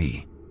the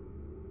tree.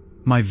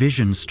 My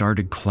vision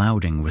started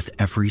clouding with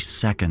every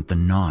second the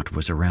knot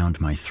was around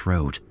my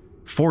throat,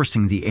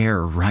 forcing the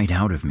air right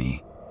out of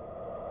me.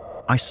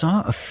 I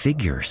saw a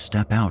figure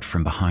step out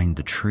from behind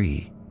the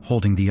tree,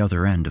 holding the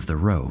other end of the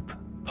rope,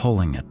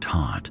 pulling it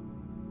taut.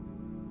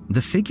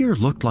 The figure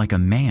looked like a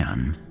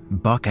man,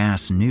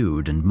 buck-ass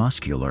nude and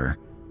muscular,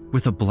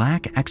 with a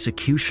black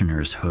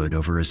executioner's hood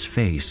over his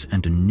face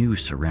and a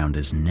noose around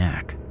his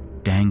neck,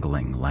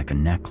 dangling like a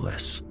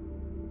necklace.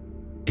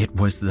 It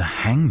was the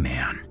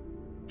Hangman.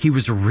 He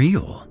was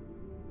real.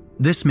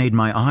 This made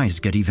my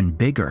eyes get even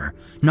bigger,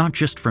 not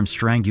just from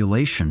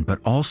strangulation, but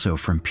also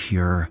from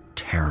pure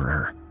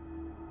terror.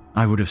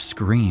 I would have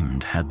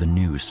screamed had the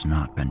noose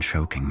not been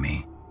choking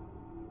me.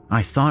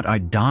 I thought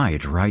I'd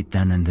died right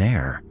then and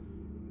there.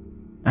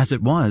 As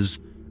it was,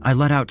 I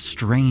let out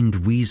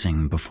strained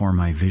wheezing before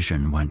my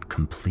vision went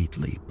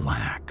completely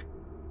black.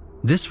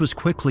 This was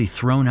quickly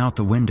thrown out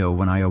the window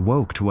when I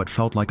awoke to what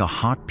felt like a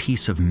hot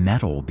piece of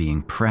metal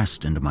being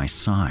pressed into my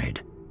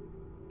side.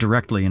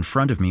 Directly in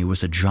front of me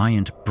was a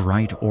giant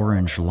bright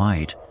orange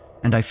light,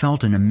 and I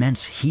felt an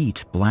immense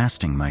heat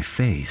blasting my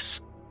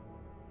face.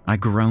 I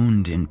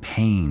groaned in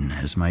pain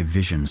as my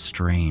vision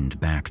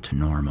strained back to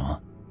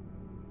normal.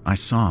 I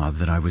saw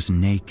that I was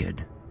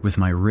naked, with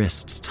my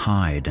wrists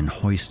tied and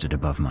hoisted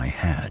above my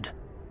head.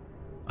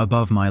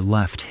 Above my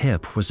left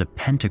hip was a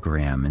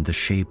pentagram in the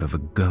shape of a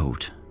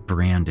goat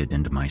branded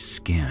into my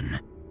skin.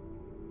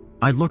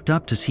 I looked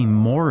up to see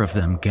more of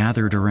them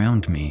gathered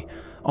around me,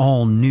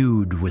 all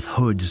nude with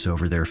hoods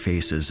over their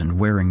faces and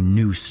wearing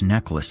noose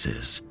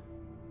necklaces.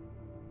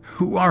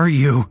 "Who are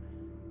you?"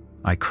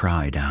 I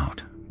cried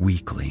out,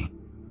 weakly.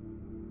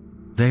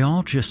 They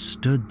all just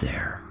stood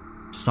there,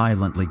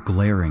 silently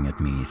glaring at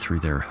me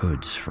through their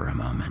hoods for a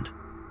moment.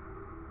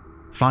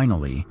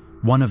 Finally,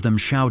 one of them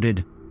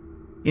shouted,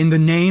 "In the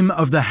name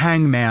of the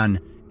Hangman,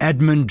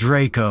 Edmund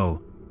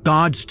Draco,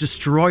 God's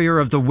destroyer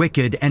of the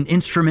wicked and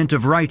instrument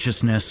of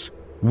righteousness,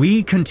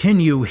 we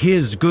continue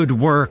his good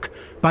work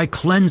by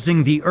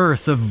cleansing the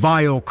earth of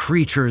vile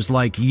creatures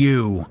like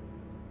you."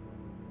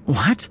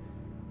 What?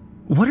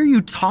 What are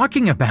you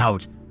talking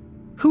about?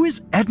 Who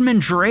is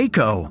Edmund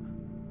Draco?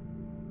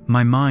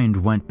 My mind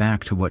went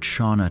back to what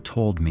Shauna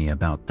told me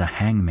about the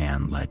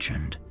Hangman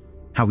legend,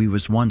 how he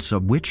was once a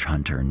witch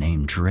hunter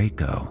named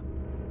Draco.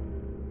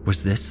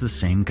 Was this the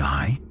same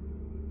guy?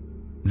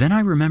 Then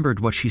I remembered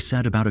what she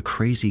said about a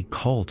crazy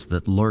cult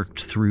that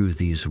lurked through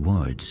these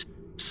woods,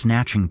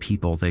 snatching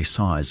people they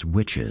saw as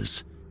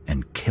witches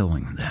and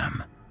killing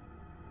them.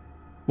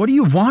 What do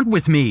you want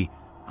with me?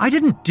 I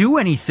didn't do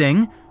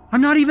anything.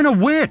 I'm not even a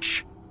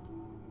witch."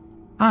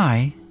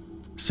 "Aye,"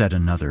 said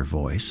another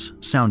voice,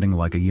 sounding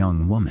like a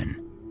young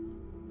woman.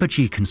 "But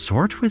ye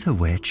consort with a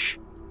witch.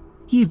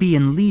 Ye be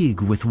in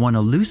league with one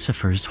of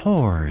Lucifer's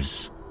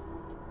whores."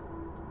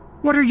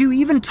 "What are you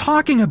even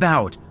talking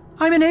about?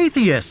 I'm an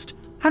atheist.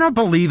 I don't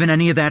believe in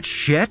any of that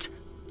shit."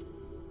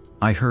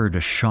 I heard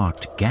a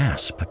shocked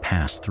gasp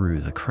pass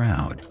through the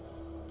crowd.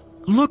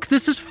 "Look,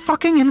 this is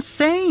fucking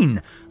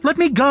insane. Let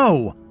me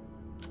go."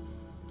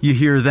 "You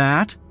hear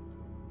that?"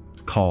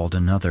 called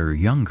another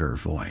younger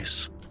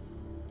voice.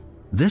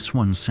 This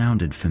one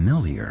sounded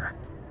familiar.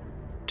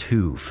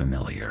 Too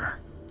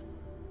familiar.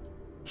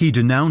 "He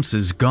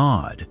denounces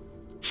God.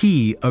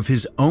 He, of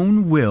his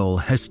own will,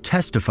 has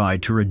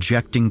testified to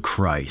rejecting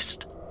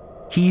Christ.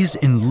 He's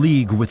in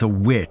league with a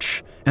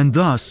witch, and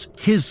thus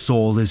his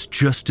soul is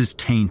just as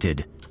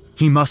tainted.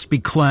 He must be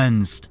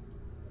cleansed."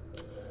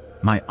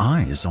 My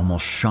eyes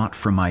almost shot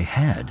from my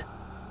head.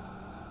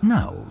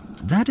 No,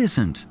 that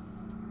isn't...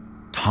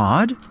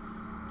 Todd?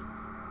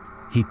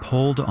 He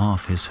pulled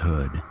off his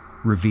hood,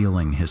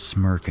 revealing his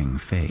smirking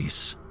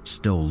face,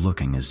 still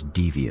looking as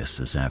devious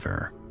as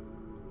ever.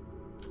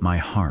 My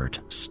heart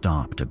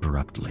stopped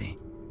abruptly.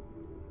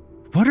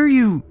 "What are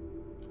you—"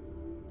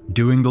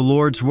 "Doing the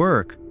Lord's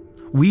work.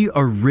 We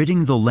are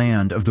ridding the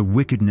land of the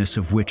wickedness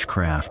of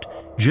witchcraft,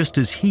 just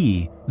as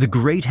he, the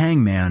great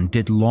hangman,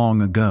 did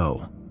long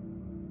ago."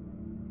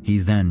 He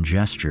then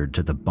gestured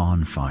to the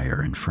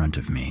bonfire in front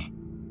of me.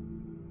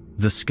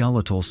 The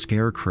skeletal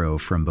scarecrow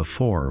from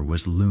before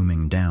was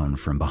looming down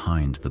from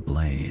behind the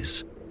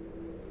blaze.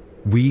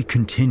 "We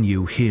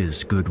continue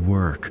his good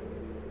work."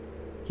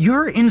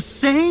 "You're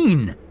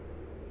insane!"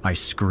 I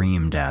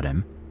screamed at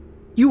him.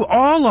 "You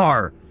all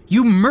are!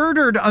 You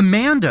murdered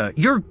Amanda,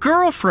 your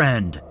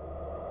girlfriend!"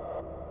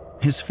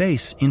 His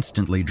face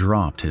instantly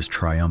dropped his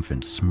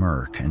triumphant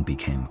smirk and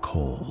became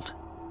cold,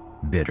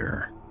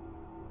 bitter.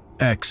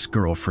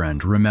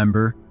 "Ex-girlfriend,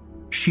 remember?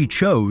 She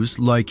chose,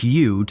 like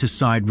you, to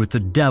side with the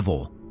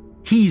devil.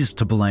 He's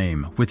to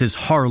blame with his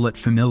harlot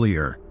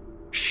familiar.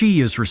 She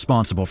is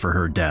responsible for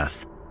her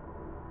death."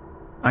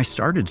 I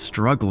started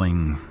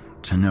struggling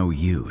to no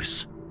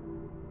use.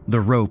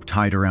 The rope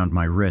tied around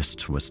my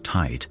wrists was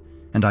tight,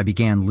 and I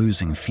began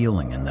losing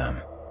feeling in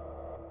them.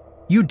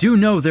 "You do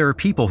know there are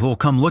people who'll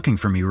come looking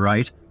for me,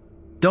 right?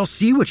 They'll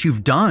see what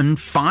you've done,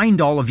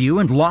 find all of you,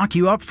 and lock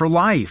you up for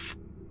life."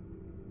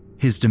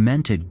 His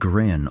demented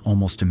grin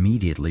almost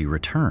immediately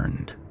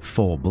returned,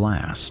 full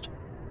blast.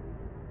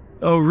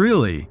 "Oh,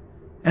 really?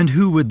 And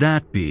who would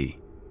that be?"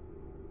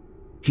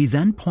 He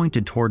then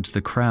pointed towards the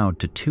crowd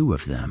to two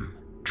of them,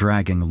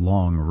 dragging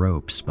long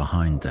ropes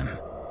behind them.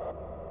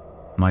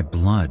 My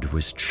blood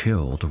was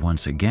chilled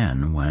once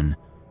again when,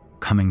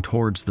 coming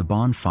towards the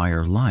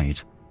bonfire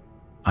light,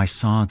 I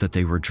saw that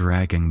they were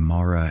dragging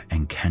Mara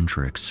and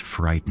Kendrick's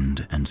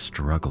frightened and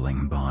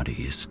struggling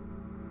bodies.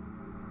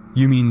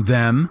 "You mean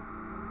them?"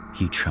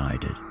 he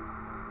chided.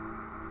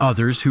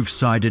 "Others who've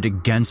sided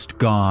against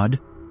God?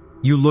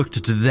 You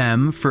looked to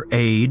them for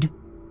aid?"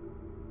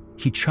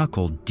 He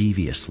chuckled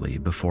deviously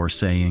before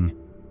saying,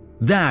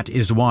 "That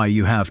is why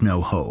you have no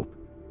hope.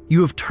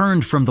 You have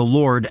turned from the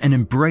Lord and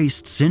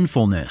embraced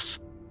sinfulness.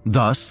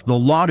 Thus, the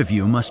lot of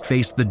you must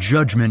face the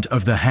judgment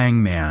of the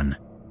hangman."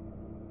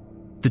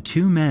 The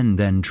two men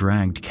then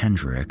dragged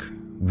Kendrick,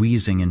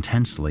 wheezing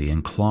intensely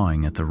and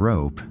clawing at the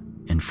rope,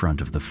 in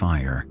front of the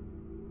fire.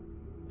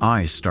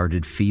 I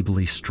started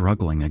feebly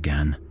struggling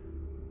again.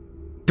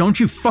 "Don't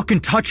you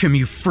fucking touch him,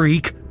 you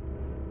freak!"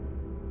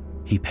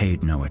 He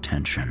paid no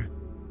attention.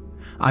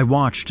 I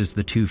watched as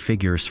the two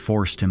figures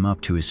forced him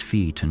up to his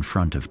feet in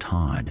front of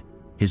Todd,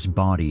 his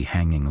body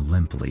hanging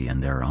limply in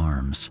their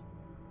arms.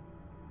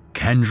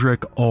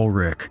 "Kendrick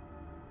Ulrich,"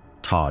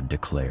 Todd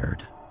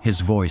declared,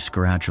 his voice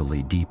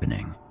gradually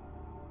deepening.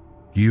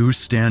 "You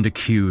stand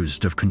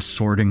accused of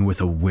consorting with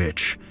a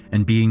witch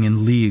and being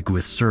in league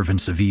with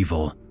servants of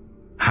evil.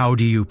 How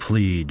do you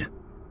plead?"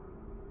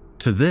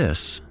 To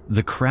this,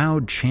 the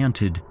crowd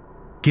chanted,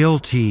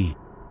 "Guilty,"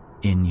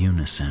 in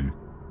unison.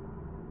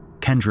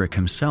 Kendrick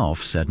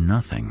himself said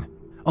nothing,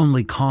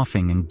 only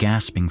coughing and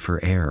gasping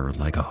for air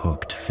like a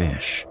hooked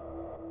fish.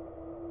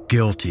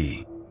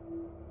 "Guilty,"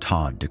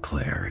 Todd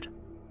declared.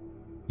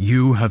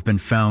 "You have been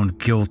found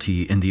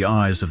guilty in the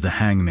eyes of the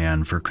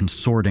hangman for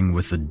consorting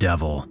with the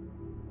devil.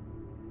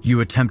 You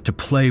attempt to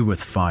play with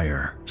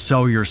fire,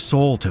 sell your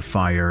soul to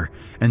fire,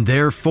 and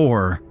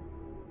therefore,"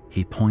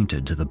 he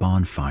pointed to the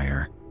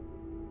bonfire,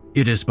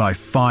 "it is by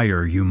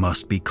fire you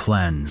must be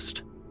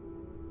cleansed."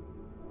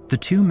 The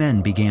two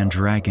men began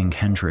dragging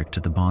Kendrick to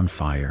the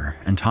bonfire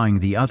and tying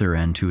the other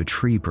end to a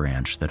tree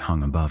branch that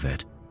hung above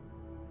it.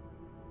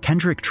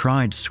 Kendrick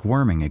tried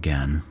squirming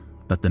again,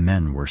 but the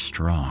men were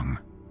strong,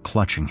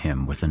 clutching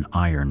him with an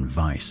iron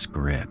vice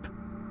grip.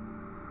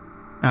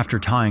 After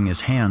tying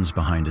his hands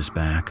behind his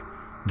back,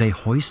 they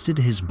hoisted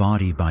his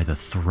body by the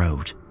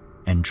throat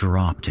and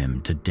dropped him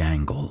to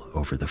dangle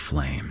over the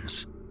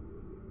flames.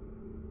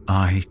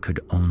 I could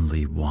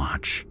only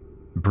watch,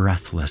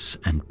 breathless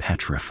and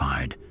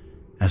petrified,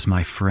 as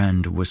my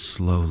friend was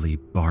slowly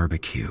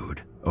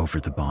barbecued over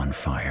the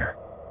bonfire,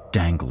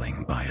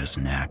 dangling by his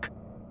neck.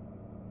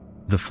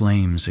 The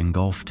flames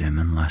engulfed him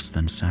in less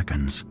than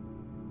seconds.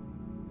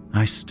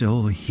 I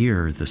still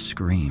hear the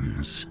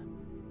screams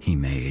he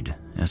made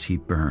as he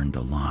burned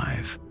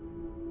alive,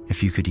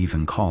 if you could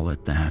even call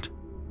it that.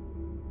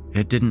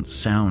 It didn't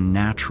sound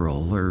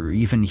natural or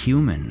even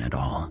human at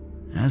all,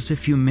 as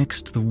if you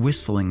mixed the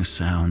whistling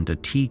sound a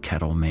tea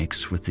kettle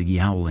makes with the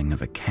yowling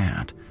of a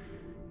cat.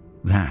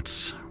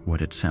 That's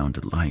what it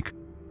sounded like.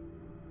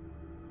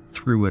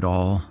 Through it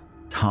all,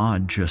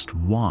 Todd just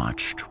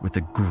watched with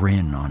a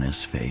grin on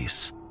his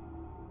face.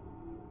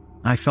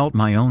 I felt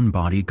my own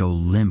body go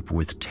limp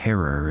with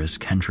terror as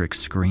Kendrick's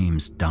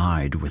screams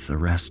died with the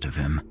rest of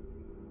him.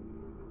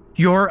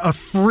 "You're a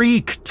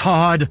freak,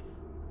 Todd!"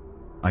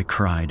 I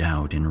cried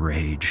out in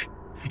rage.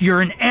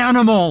 "You're an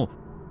animal!"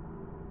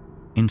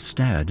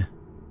 Instead,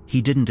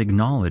 he didn't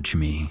acknowledge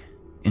me,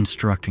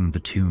 instructing the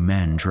two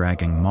men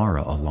dragging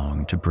Mara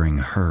along to bring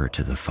her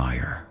to the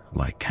fire,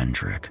 like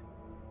Kendrick.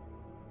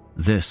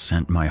 This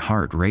sent my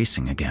heart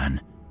racing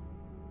again.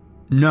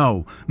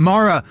 "No,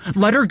 Mara,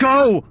 let her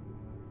go!"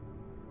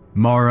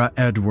 "Mara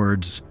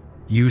Edwards,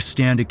 you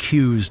stand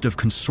accused of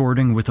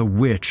consorting with a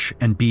witch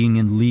and being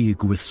in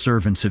league with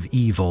servants of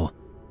evil.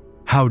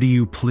 How do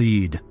you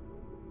plead?"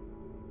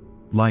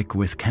 Like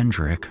with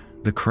Kendrick,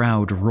 the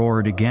crowd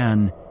roared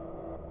again,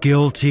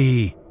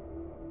 "Guilty!"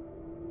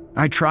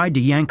 I tried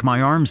to yank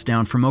my arms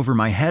down from over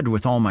my head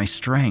with all my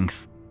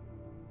strength.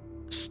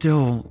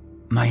 Still,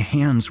 my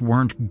hands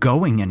weren't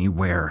going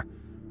anywhere.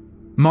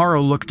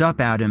 Mara looked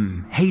up at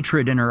him,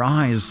 hatred in her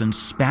eyes, and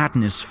spat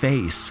in his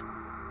face.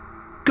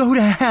 "Go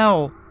to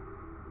hell!"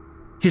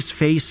 His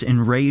face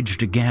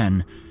enraged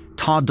again.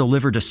 Todd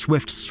delivered a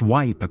swift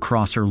swipe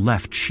across her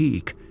left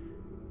cheek.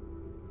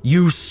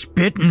 "You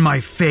spit in my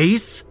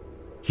face?"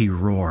 he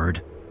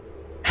roared.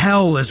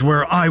 "Hell is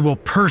where I will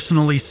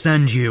personally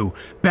send you,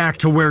 back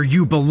to where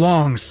you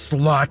belong,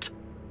 slut!"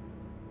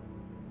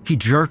 He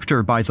jerked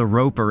her by the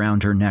rope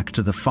around her neck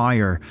to the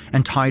fire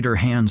and tied her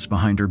hands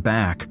behind her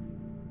back.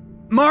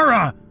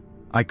 "Mara!"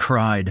 I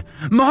cried.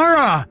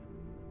 "Mara!"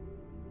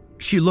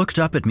 She looked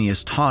up at me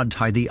as Todd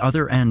tied the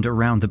other end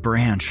around the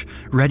branch,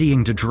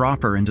 readying to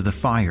drop her into the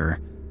fire.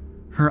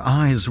 Her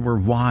eyes were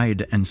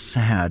wide and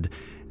sad,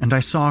 and I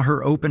saw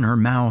her open her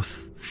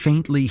mouth,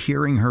 faintly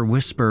hearing her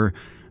whisper,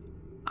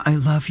 "I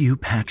love you,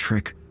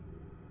 Patrick,"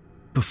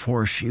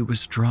 before she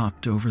was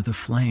dropped over the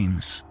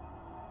flames.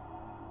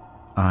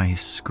 I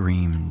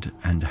screamed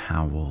and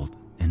howled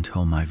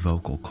until my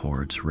vocal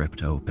cords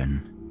ripped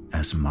open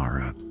as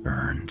Mara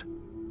burned.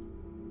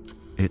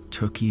 It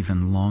took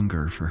even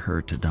longer for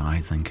her to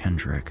die than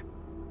Kendrick,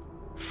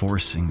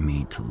 forcing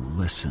me to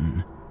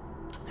listen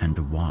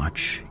and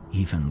watch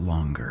even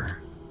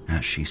longer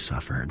as she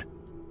suffered.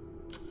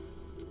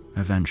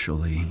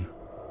 Eventually,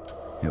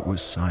 it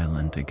was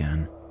silent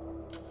again.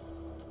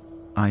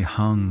 I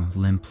hung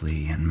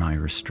limply in my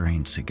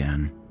restraints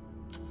again.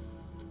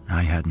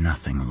 I had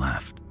nothing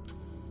left.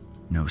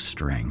 No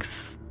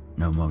strength,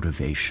 no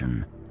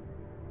motivation,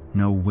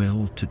 no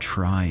will to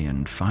try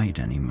and fight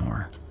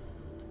anymore.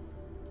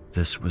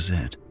 This was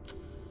it.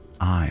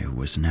 I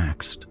was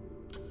next.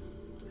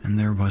 And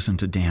there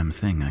wasn't a damn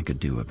thing I could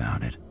do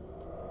about it.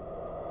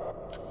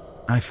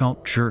 I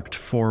felt jerked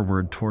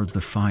forward toward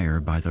the fire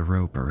by the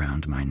rope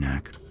around my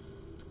neck.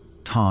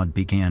 Todd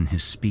began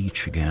his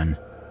speech again.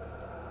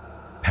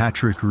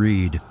 "Patrick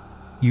Reed,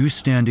 you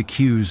stand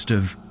accused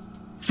of—"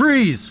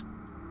 "Freeze!"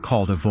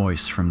 called a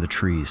voice from the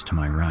trees to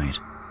my right.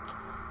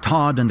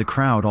 Todd and the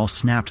crowd all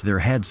snapped their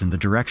heads in the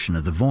direction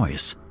of the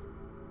voice.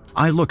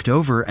 I looked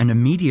over and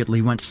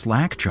immediately went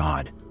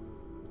slack-jawed.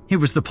 It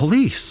was the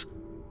police.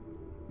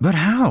 But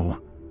how?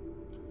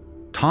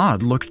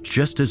 Todd looked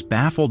just as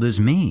baffled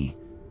as me.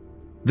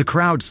 The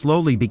crowd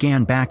slowly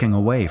began backing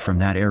away from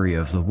that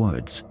area of the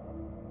woods.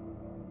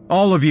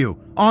 "All of you,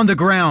 on the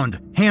ground,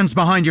 hands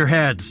behind your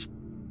heads,"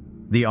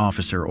 the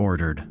officer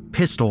ordered,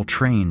 pistol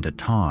trained at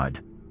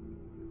Todd.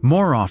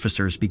 More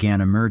officers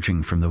began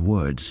emerging from the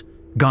woods,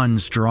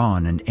 guns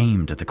drawn and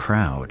aimed at the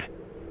crowd.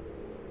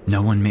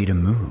 No one made a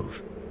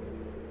move.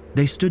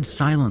 They stood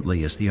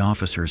silently as the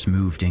officers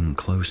moved in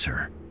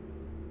closer.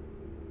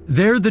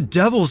 "They're the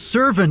devil's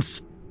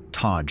servants,"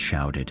 Todd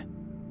shouted.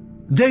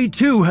 "They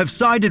too have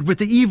sided with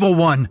the evil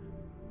one."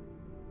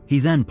 He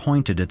then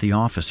pointed at the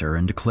officer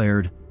and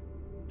declared,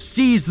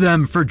 "Seize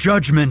them for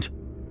judgment."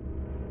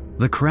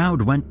 The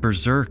crowd went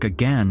berserk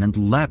again and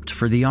leapt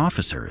for the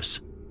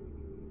officers.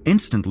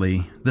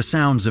 Instantly, the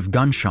sounds of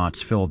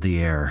gunshots filled the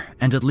air,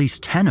 and at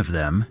least 10 of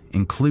them,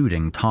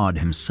 including Todd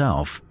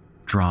himself,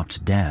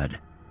 dropped dead.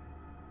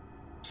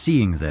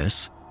 Seeing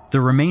this, the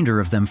remainder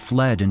of them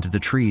fled into the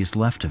trees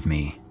left of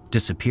me,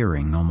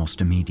 disappearing almost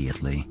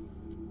immediately.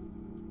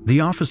 The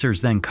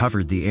officers then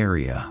covered the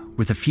area,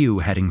 with a few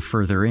heading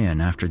further in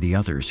after the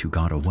others who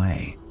got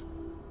away.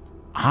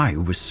 I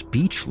was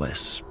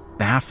speechless,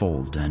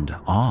 baffled, and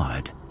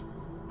awed.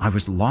 I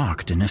was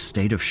locked in a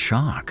state of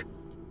shock.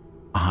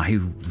 I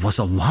was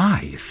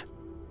alive.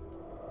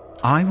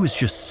 I was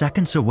just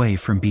seconds away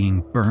from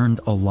being burned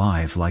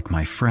alive like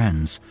my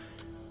friends,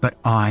 but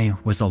I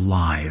was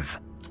alive.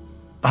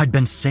 I'd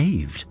been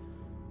saved.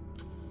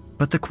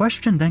 But the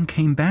question then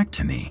came back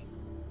to me.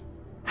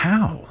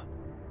 How?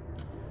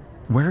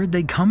 Where had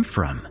they come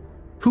from?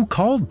 Who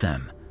called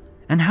them?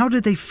 And how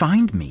did they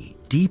find me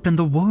deep in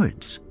the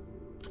woods?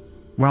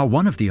 While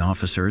one of the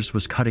officers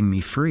was cutting me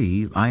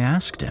free, I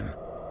asked him.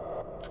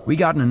 "We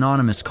got an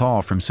anonymous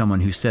call from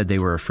someone who said they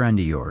were a friend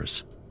of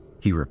yours,"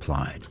 he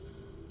replied.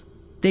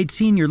 "They'd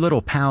seen your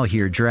little pal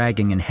here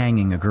dragging and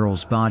hanging a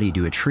girl's body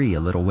to a tree a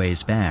little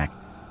ways back.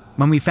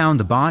 When we found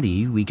the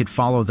body, we could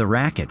follow the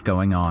racket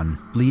going on,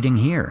 leading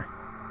here."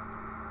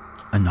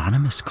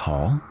 Anonymous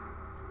call?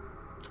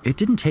 It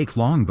didn't take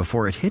long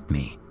before it hit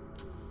me.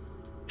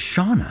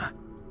 Shauna.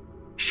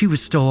 She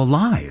was still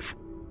alive.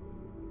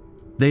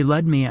 They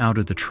led me out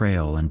of the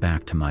trail and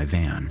back to my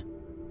van.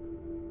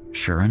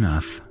 Sure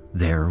enough,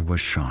 there was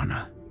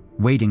Shauna,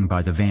 waiting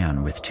by the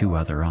van with 2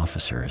 other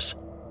officers.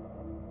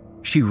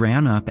 She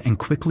ran up and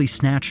quickly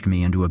snatched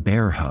me into a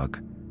bear hug.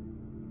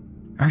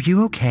 "Are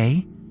you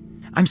okay?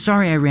 I'm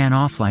sorry I ran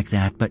off like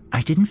that, but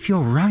I didn't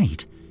feel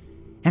right.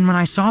 And when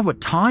I saw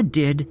what Todd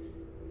did..."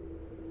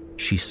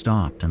 She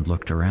stopped and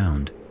looked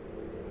around.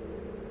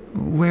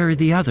 "Where are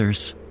the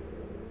others?"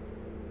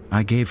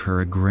 I gave her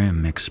a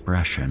grim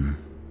expression,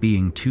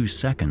 being 2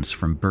 seconds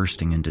from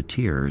bursting into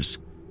tears,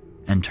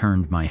 and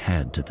turned my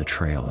head to the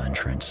trail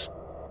entrance.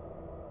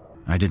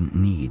 I didn't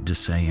need to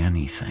say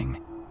anything.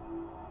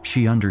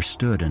 She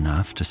understood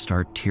enough to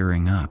start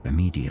tearing up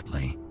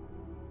immediately.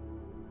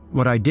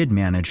 What I did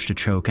manage to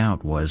choke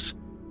out was,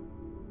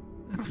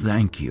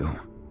 "Thank you."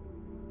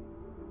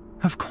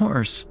 "Of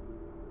course.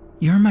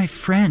 You're my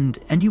friend,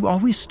 and you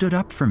always stood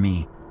up for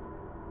me.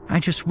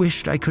 I just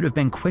wished I could have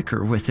been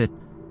quicker with it.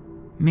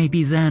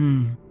 Maybe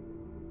then..."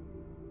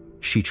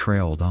 She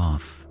trailed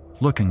off,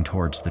 looking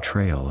towards the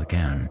trail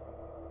again.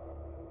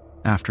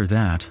 After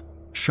that,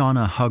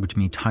 Shauna hugged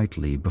me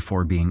tightly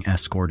before being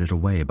escorted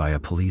away by a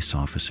police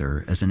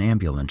officer as an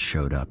ambulance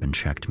showed up and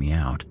checked me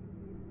out.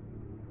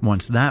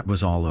 Once that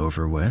was all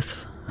over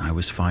with, I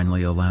was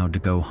finally allowed to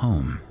go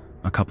home,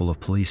 a couple of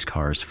police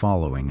cars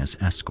following as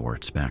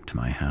escorts back to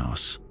my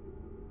house.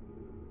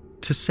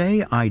 To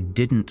say I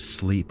didn't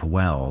sleep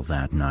well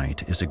that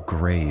night is a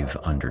grave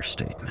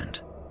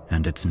understatement,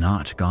 and it's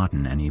not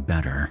gotten any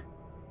better.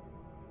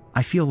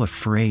 I feel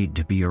afraid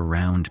to be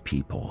around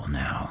people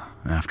now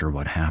after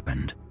what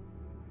happened.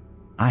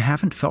 I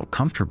haven't felt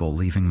comfortable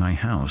leaving my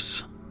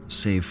house,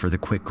 save for the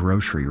quick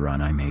grocery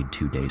run I made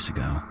 2 days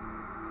ago.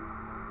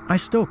 I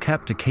still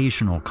kept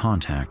occasional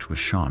contact with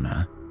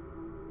Shauna.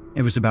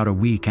 It was about a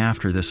week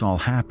after this all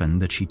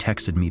happened that she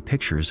texted me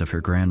pictures of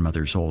her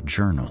grandmother's old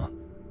journal.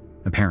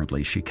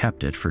 Apparently, she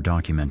kept it for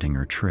documenting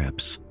her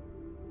trips.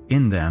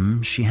 In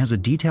them, she has a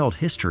detailed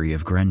history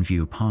of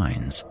Grenview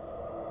Pines,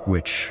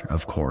 which,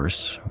 of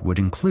course, would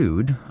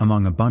include,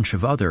 among a bunch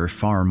of other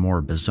far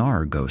more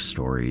bizarre ghost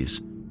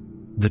stories,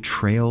 the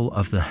Trail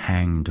of the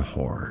Hanged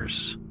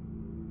Whores.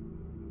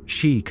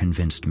 She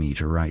convinced me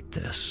to write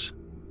this,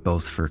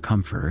 both for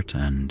comfort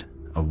and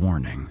a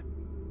warning.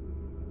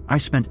 I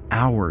spent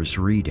hours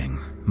reading,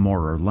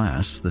 more or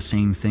less, the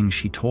same thing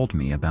she told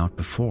me about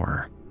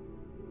before.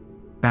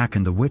 Back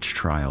in the witch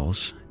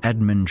trials,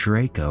 Edmund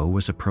Draco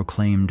was a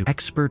proclaimed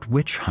expert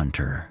witch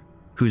hunter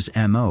whose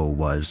MO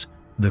was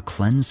the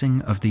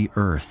cleansing of the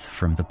earth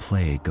from the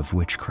plague of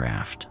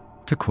witchcraft,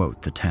 to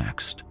quote the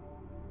text.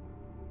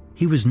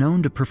 He was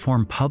known to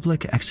perform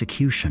public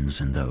executions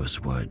in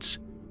those woods,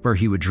 where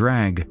he would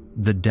drag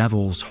the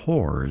devil's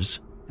whores,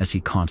 as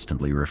he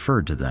constantly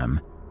referred to them,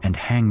 and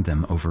hang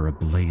them over a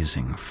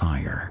blazing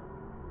fire.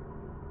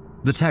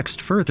 The text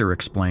further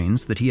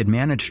explains that he had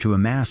managed to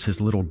amass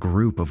his little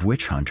group of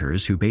witch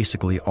hunters who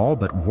basically all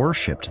but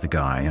worshipped the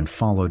guy and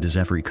followed his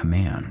every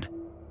command.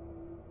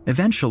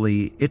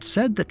 Eventually, it's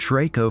said that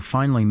Draco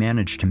finally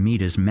managed to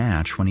meet his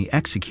match when he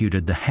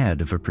executed the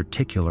head of a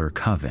particular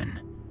coven.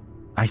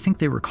 I think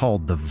they were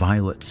called the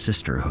Violet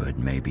Sisterhood,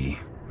 maybe.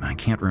 I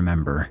can't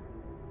remember.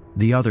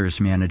 The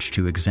others managed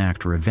to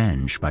exact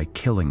revenge by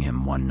killing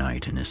him one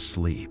night in his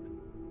sleep.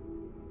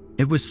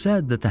 It was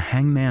said that the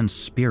hangman's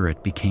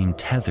spirit became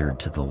tethered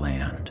to the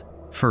land,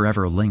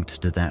 forever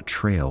linked to that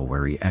trail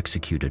where he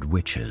executed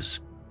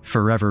witches,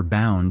 forever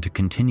bound to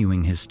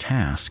continuing his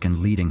task and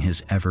leading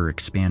his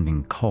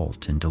ever-expanding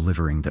cult in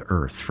delivering the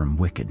earth from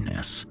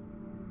wickedness.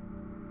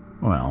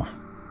 Well,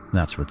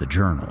 that's what the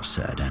journal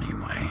said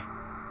anyway.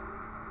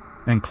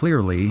 And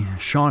clearly,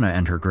 Shauna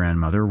and her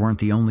grandmother weren't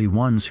the only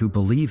ones who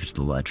believed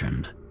the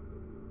legend.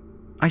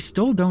 I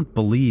still don't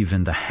believe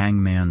in the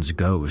hangman's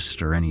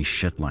ghost or any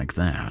shit like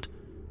that,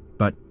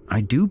 but I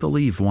do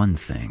believe one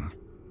thing.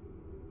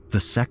 The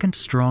second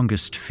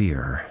strongest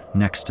fear,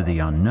 next to the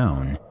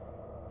unknown,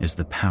 is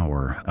the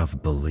power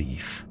of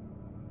belief.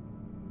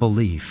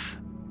 Belief,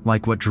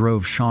 like what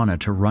drove Shauna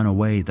to run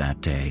away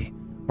that day,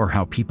 or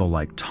how people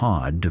like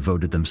Todd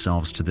devoted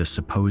themselves to this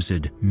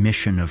supposed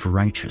mission of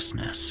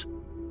righteousness.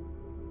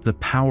 The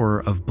power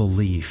of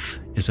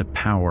belief is a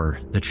power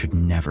that should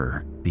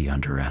never be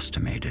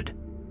underestimated.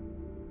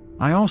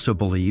 I also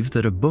believe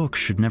that a book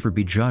should never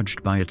be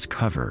judged by its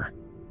cover.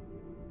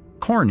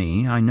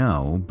 Corny, I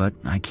know, but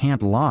I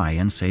can't lie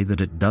and say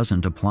that it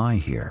doesn't apply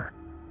here.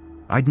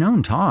 I'd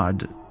known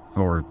Todd,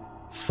 or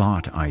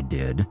thought I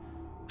did,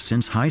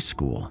 since high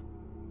school.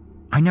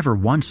 I never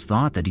once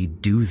thought that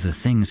he'd do the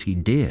things he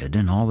did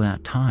in all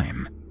that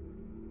time.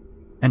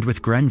 And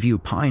with Glenview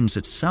Pines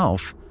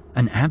itself,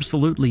 an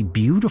absolutely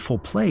beautiful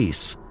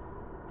place,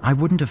 I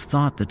wouldn't have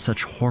thought that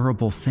such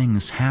horrible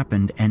things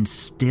happened and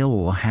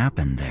still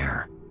happen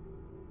there.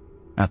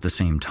 At the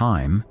same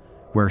time,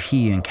 where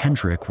he and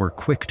Kendrick were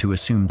quick to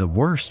assume the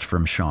worst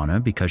from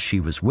Shauna because she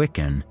was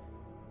Wiccan,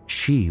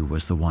 she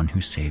was the one who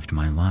saved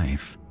my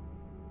life.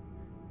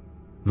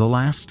 The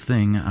last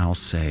thing I'll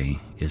say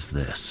is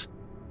this.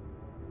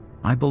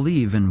 I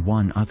believe in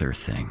one other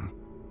thing.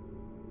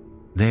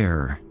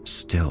 They're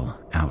still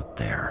out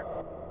there,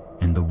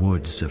 in the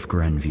woods of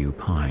Glenview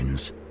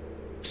Pines,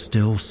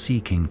 still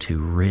seeking to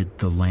rid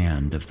the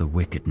land of the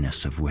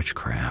wickedness of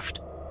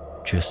witchcraft,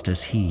 just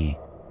as he,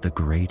 the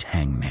great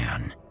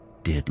hangman,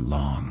 did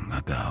long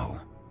ago.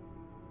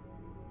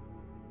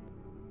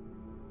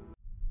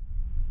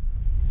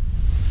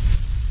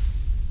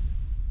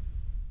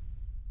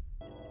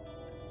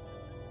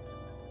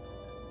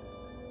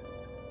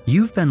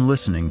 You've been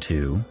listening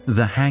to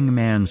The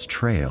Hangman's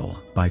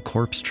Trail by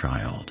Corpse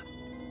Child.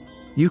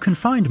 You can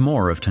find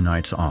more of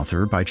tonight's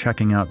author by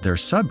checking out their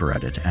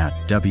subreddit at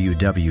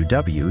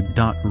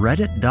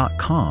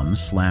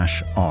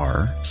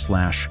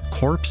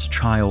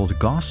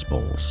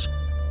www.reddit.com/r/corpsechildgospels,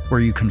 where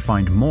you can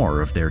find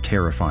more of their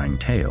terrifying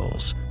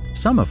tales,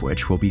 some of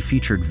which will be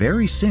featured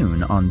very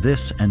soon on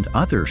this and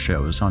other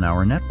shows on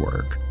our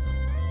network.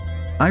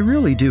 I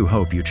really do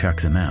hope you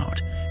check them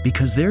out,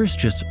 because there's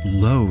just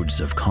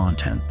loads of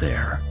content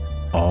there,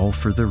 all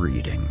for the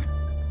reading.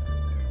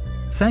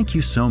 Thank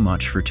you so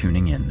much for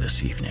tuning in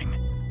this evening.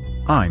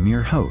 I'm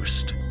your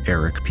host,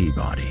 Eric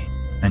Peabody,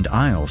 and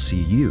I'll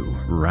see you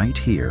right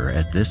here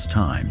at this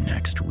time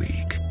next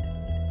week.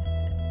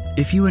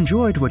 If you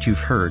enjoyed what you've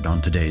heard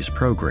on today's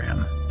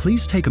program,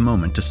 please take a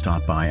moment to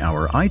stop by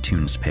our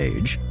iTunes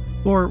page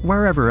or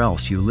wherever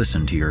else you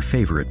listen to your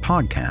favorite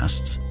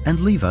podcasts and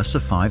leave us a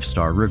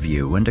 5-star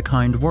review and a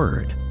kind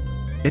word.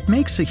 It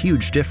makes a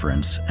huge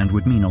difference and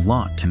would mean a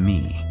lot to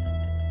me.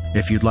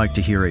 If you'd like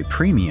to hear a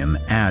premium,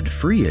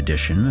 ad-free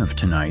edition of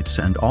tonight's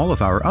and all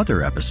of our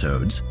other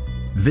episodes,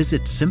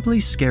 visit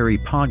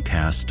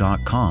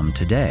simplyscarypodcast.com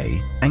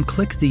today and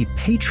click the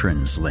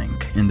Patrons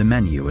link in the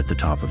menu at the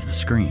top of the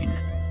screen.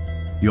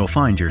 You'll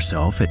find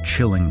yourself at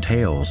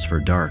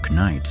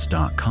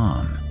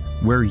chillingtalesfordarknights.com,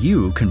 where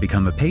you can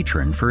become a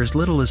patron for as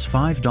little as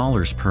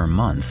 $5 per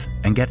month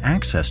and get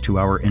access to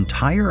our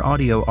entire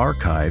audio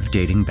archive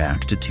dating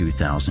back to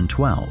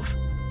 2012.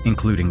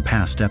 Including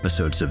past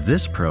episodes of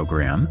this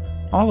program,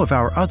 all of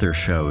our other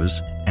shows,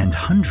 and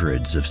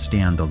hundreds of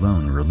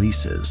standalone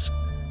releases.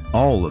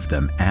 All of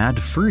them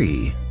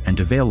ad-free and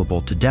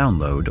available to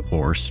download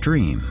or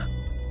stream.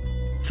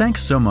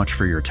 Thanks so much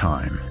for your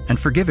time and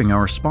for giving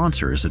our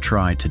sponsors a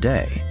try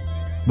today.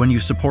 When you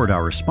support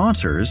our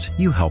sponsors,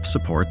 you help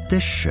support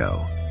this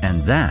show,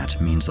 and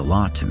that means a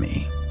lot to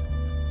me.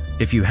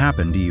 If you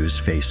happen to use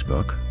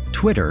Facebook,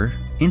 Twitter,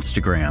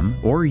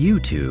 Instagram, or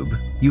YouTube,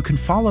 you can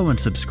follow and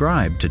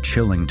subscribe to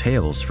Chilling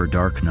Tales for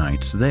Dark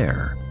Nights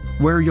there,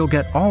 where you'll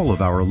get all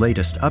of our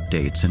latest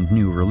updates and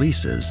new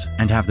releases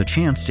and have the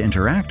chance to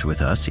interact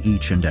with us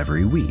each and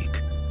every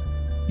week.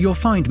 You'll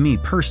find me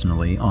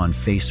personally on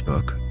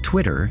Facebook,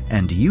 Twitter,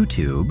 and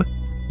YouTube,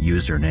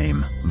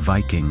 username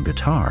Viking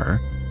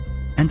Guitar,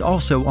 and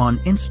also on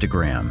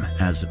Instagram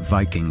as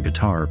Viking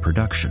Guitar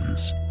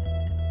Productions.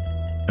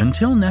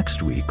 Until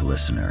next week,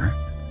 listener,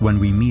 when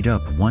we meet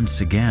up once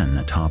again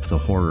atop the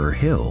Horror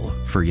Hill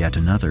for yet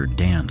another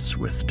dance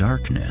with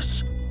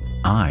darkness,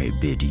 I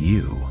bid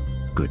you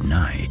good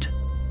night.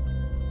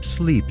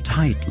 Sleep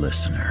tight,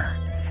 listener,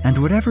 and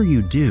whatever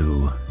you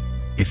do,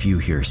 if you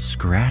hear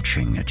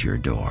scratching at your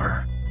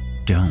door,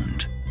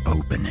 don't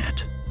open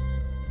it.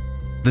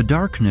 The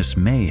darkness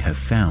may have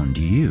found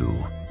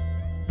you,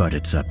 but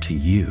it's up to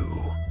you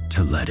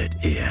to let it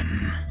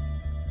in.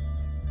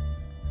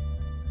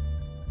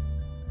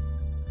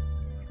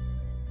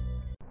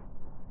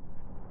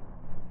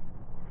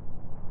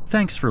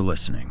 Thanks for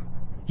listening.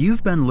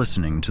 You've been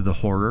listening to the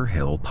Horror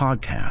Hill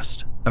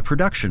Podcast, a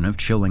production of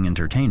Chilling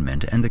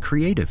Entertainment and the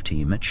creative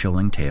team at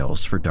Chilling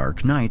Tales for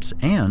Dark Nights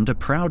and a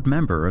proud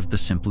member of the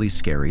Simply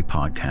Scary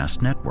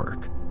Podcast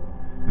Network.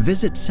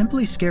 Visit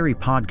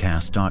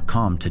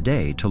simplyscarypodcast.com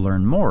today to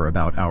learn more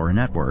about our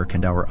network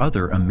and our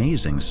other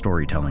amazing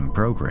storytelling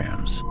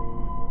programs.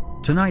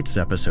 Tonight's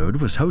episode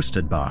was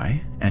hosted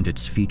by, and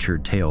its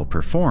featured tale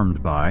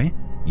performed by,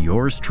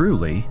 yours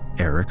truly,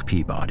 Eric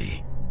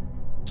Peabody.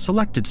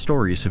 Selected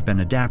stories have been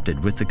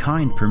adapted with the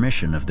kind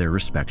permission of their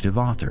respective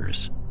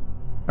authors.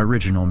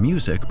 Original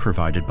music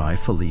provided by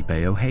Felipe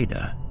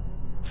Ojeda.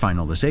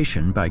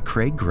 Finalization by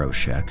Craig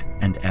Groshek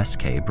and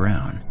S.K.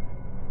 Brown.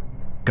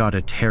 Got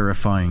a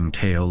terrifying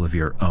tale of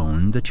your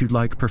own that you'd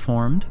like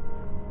performed?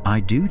 I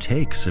do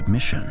take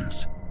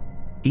submissions.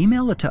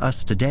 email it to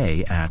us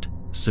today at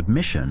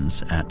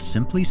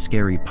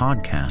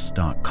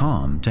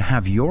submissions@simplyscarypodcast.com to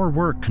have your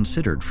work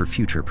considered for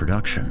future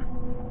production.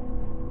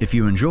 If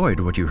you enjoyed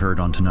what you heard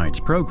on tonight's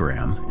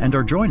program and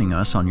are joining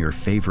us on your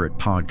favorite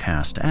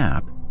podcast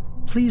app,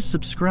 please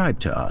subscribe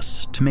to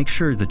us to make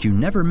sure that you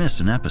never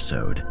miss an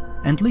episode,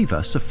 and leave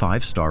us a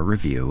 5-star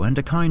review and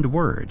a kind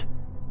word.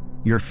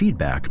 Your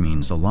feedback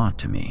means a lot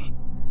to me.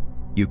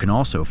 You can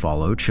also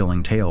follow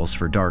Chilling Tales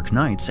for Dark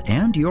Nights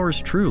and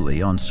yours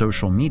truly on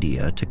social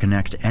media to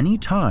connect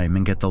anytime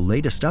and get the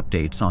latest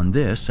updates on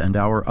this and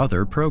our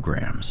other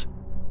programs.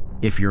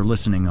 If you're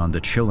listening on the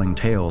Chilling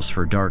Tales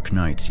for Dark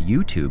Nights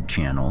YouTube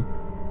channel,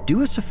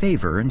 do us a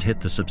favor and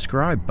hit the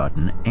subscribe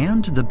button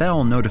and the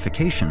bell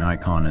notification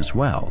icon as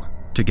well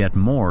to get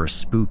more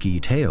spooky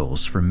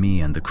tales from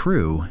me and the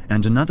crew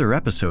and another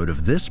episode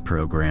of this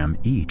program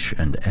each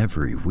and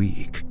every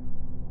week.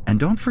 And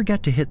don't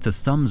forget to hit the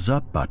thumbs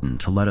up button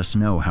to let us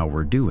know how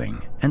we're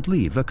doing and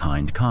leave a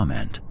kind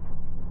comment.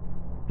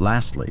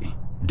 Lastly,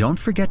 don't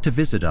forget to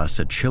visit us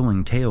at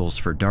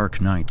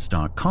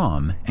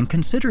chillingtalesfordarknights.com and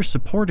consider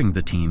supporting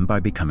the team by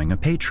becoming a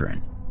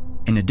patron.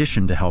 In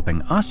addition to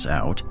helping us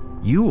out,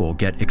 you will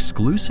get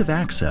exclusive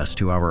access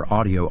to our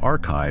audio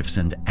archives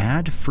and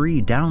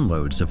ad-free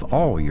downloads of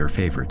all your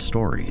favorite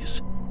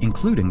stories,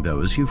 including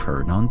those you've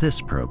heard on this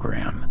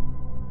program.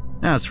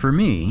 As for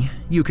me,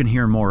 you can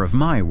hear more of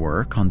my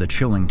work on the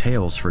Chilling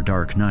Tales for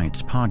Dark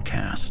Nights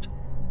podcast.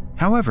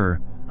 However,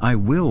 I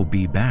will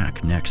be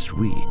back next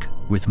week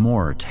with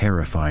more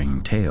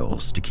terrifying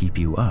tales to keep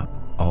you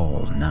up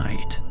all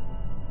night.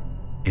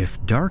 If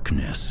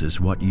darkness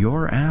is what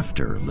you're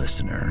after,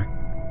 listener,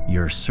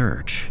 your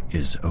search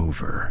is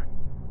over.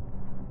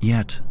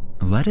 Yet,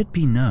 let it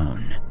be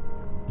known,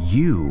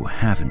 you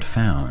haven't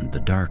found the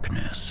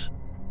darkness.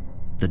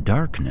 The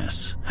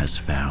darkness has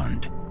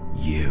found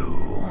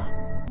you.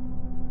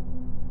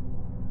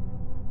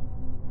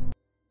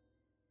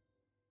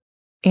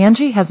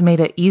 Angie has made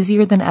it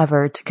easier than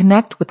ever to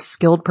connect with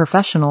skilled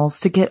professionals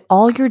to get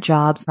all your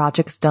jobs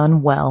projects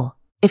done well.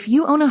 If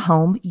you own a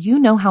home, you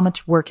know how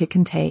much work it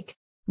can take,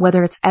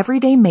 whether it's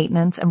everyday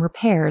maintenance and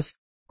repairs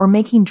or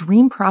making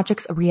dream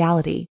projects a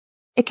reality.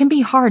 It can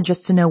be hard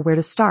just to know where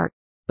to start,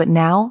 but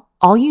now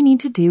all you need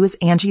to do is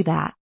Angie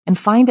that and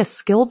find a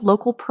skilled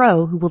local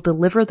pro who will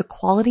deliver the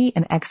quality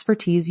and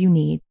expertise you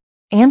need.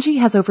 Angie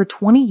has over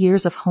 20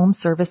 years of home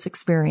service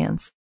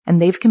experience, and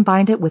they've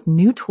combined it with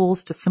new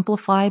tools to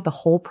simplify the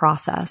whole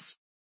process.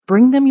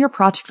 Bring them your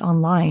project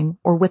online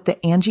or with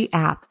the Angie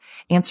app,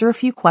 answer a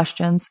few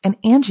questions, and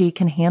Angie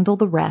can handle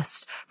the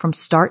rest from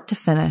start to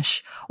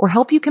finish, or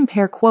help you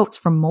compare quotes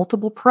from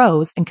multiple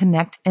pros and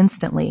connect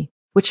instantly,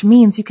 which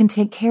means you can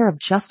take care of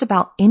just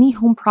about any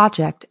home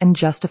project in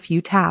just a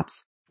few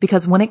taps.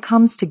 Because when it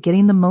comes to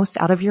getting the most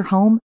out of your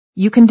home,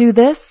 you can do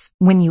this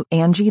when you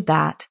Angie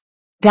that.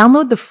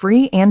 Download the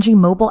free Angie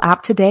mobile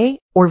app today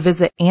or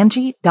visit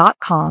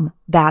Angie.com.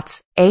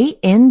 That's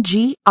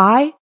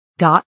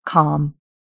ANGI.com.